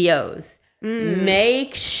 Your COs.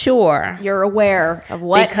 Make sure you're aware of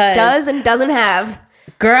what does and doesn't have.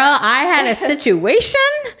 Girl, I had a situation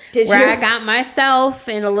where I got myself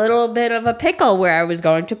in a little bit of a pickle, where I was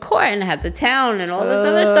going to court and had the town and all this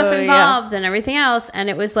other stuff involved and everything else. And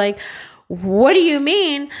it was like, what do you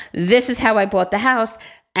mean? This is how I bought the house.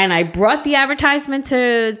 And I brought the advertisement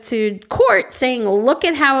to court saying, look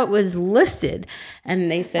at how it was listed. And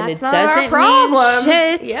they said, That's it not our doesn't problem. mean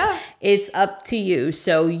shit. Yeah. It's up to you.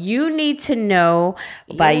 So you need to know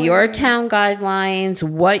by your town guidelines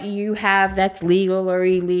what you have that's legal or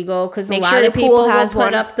illegal. Because a lot of people will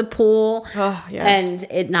put up the pool and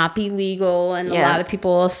it not be legal. And a lot of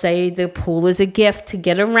people will say the pool is a gift to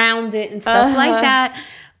get around it and stuff like that.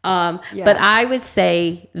 But I would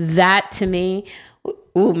say that to me,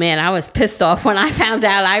 ooh, man, I was pissed off when I found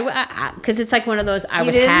out. Because it's like one of those I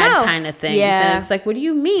was had kind of things. Yeah. And it's like, what do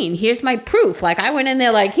you mean? Here's my proof. Like, I went in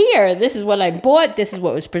there like, here, this is what I bought. This is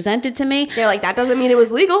what was presented to me. They're like, that doesn't mean it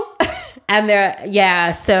was legal.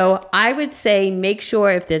 And so I would say make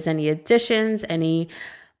sure if there's any additions, any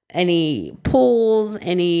pools,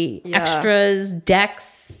 any extras,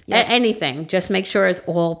 decks, anything, just make sure it's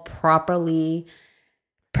all properly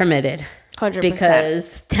permitted. 100%.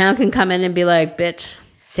 Because town can come in and be like, bitch,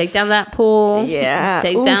 take down that pool. Yeah.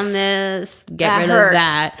 Take down this. Get rid of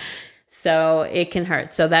that. So it can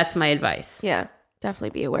hurt. So that's my advice. Yeah. Definitely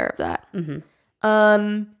be aware of that.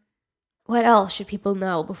 Mm-hmm. What else should people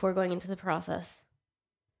know before going into the process?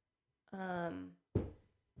 To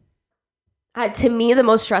me, the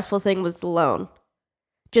most stressful thing was the loan.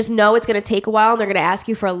 Just know it's going to take a while and they're going to ask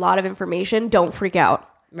you for a lot of information. Don't freak out.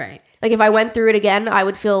 Right. Like, if I went through it again, I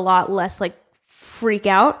would feel a lot less, like, freak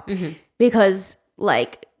out. Mm-hmm. Because,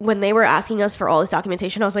 like, when they were asking us for all this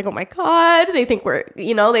documentation, I was like, oh, my God. They think we're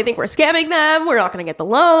scamming them. We're not going to get the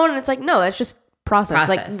loan. And it's like, no, that's just process.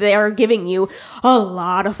 Like, they're giving you a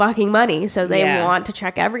lot of fucking money. So they want to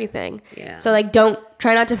check everything. Yeah. So, like,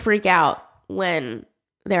 try not to freak out when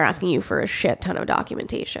they're asking you for a shit ton of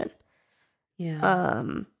documentation. Yeah.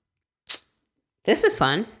 This was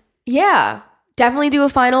fun. Yeah. Definitely do a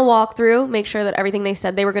final walkthrough. Make sure that everything they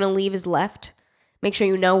said they were going to leave is left. Make sure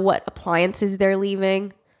you know what appliances they're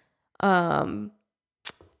leaving.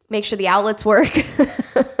 Make sure the outlets work.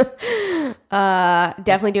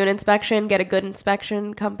 Definitely do an inspection. Get a good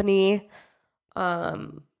inspection company.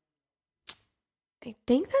 I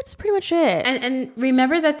think that's pretty much it. And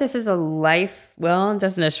remember that this is it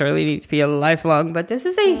doesn't necessarily need to be a lifelong, but this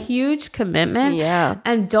is a huge commitment. Yeah.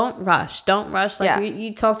 And don't rush. Like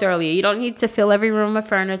you talked earlier, you don't need to fill every room with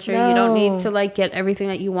furniture. No. You don't need to like get everything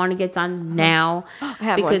that you want to get done now.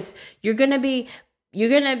 Because you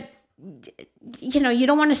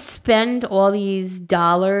don't want to spend all these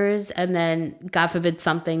dollars and then, God forbid,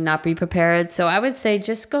 something not be prepared. So I would say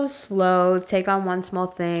just go slow, take on one small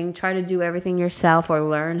thing, try to do everything yourself or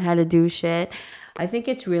learn how to do shit. I think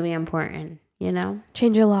it's really important,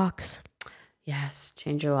 Change your locks. Yes,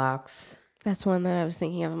 change your locks. That's one that I was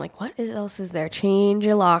thinking of. I'm like, what else is there? Change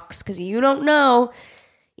your locks, because you don't know.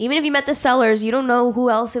 Even if you met the sellers, you don't know who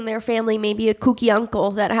else in their family may be a kooky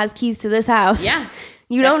uncle that has keys to this house. Yeah,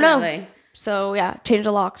 you don't know. So, yeah, change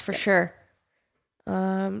the locks for sure.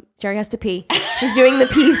 Jerry has to pee. She's doing the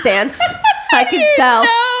pee stance. I can tell.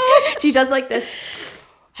 She does like this.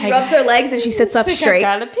 She rubs her legs and she sits up straight.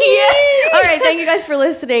 I gotta pee. Yeah. All right, thank you guys for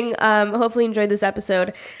listening. Hopefully you enjoyed this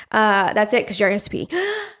episode. That's it, because Jerry has to pee.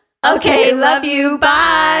 Okay, love you.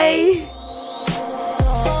 Bye.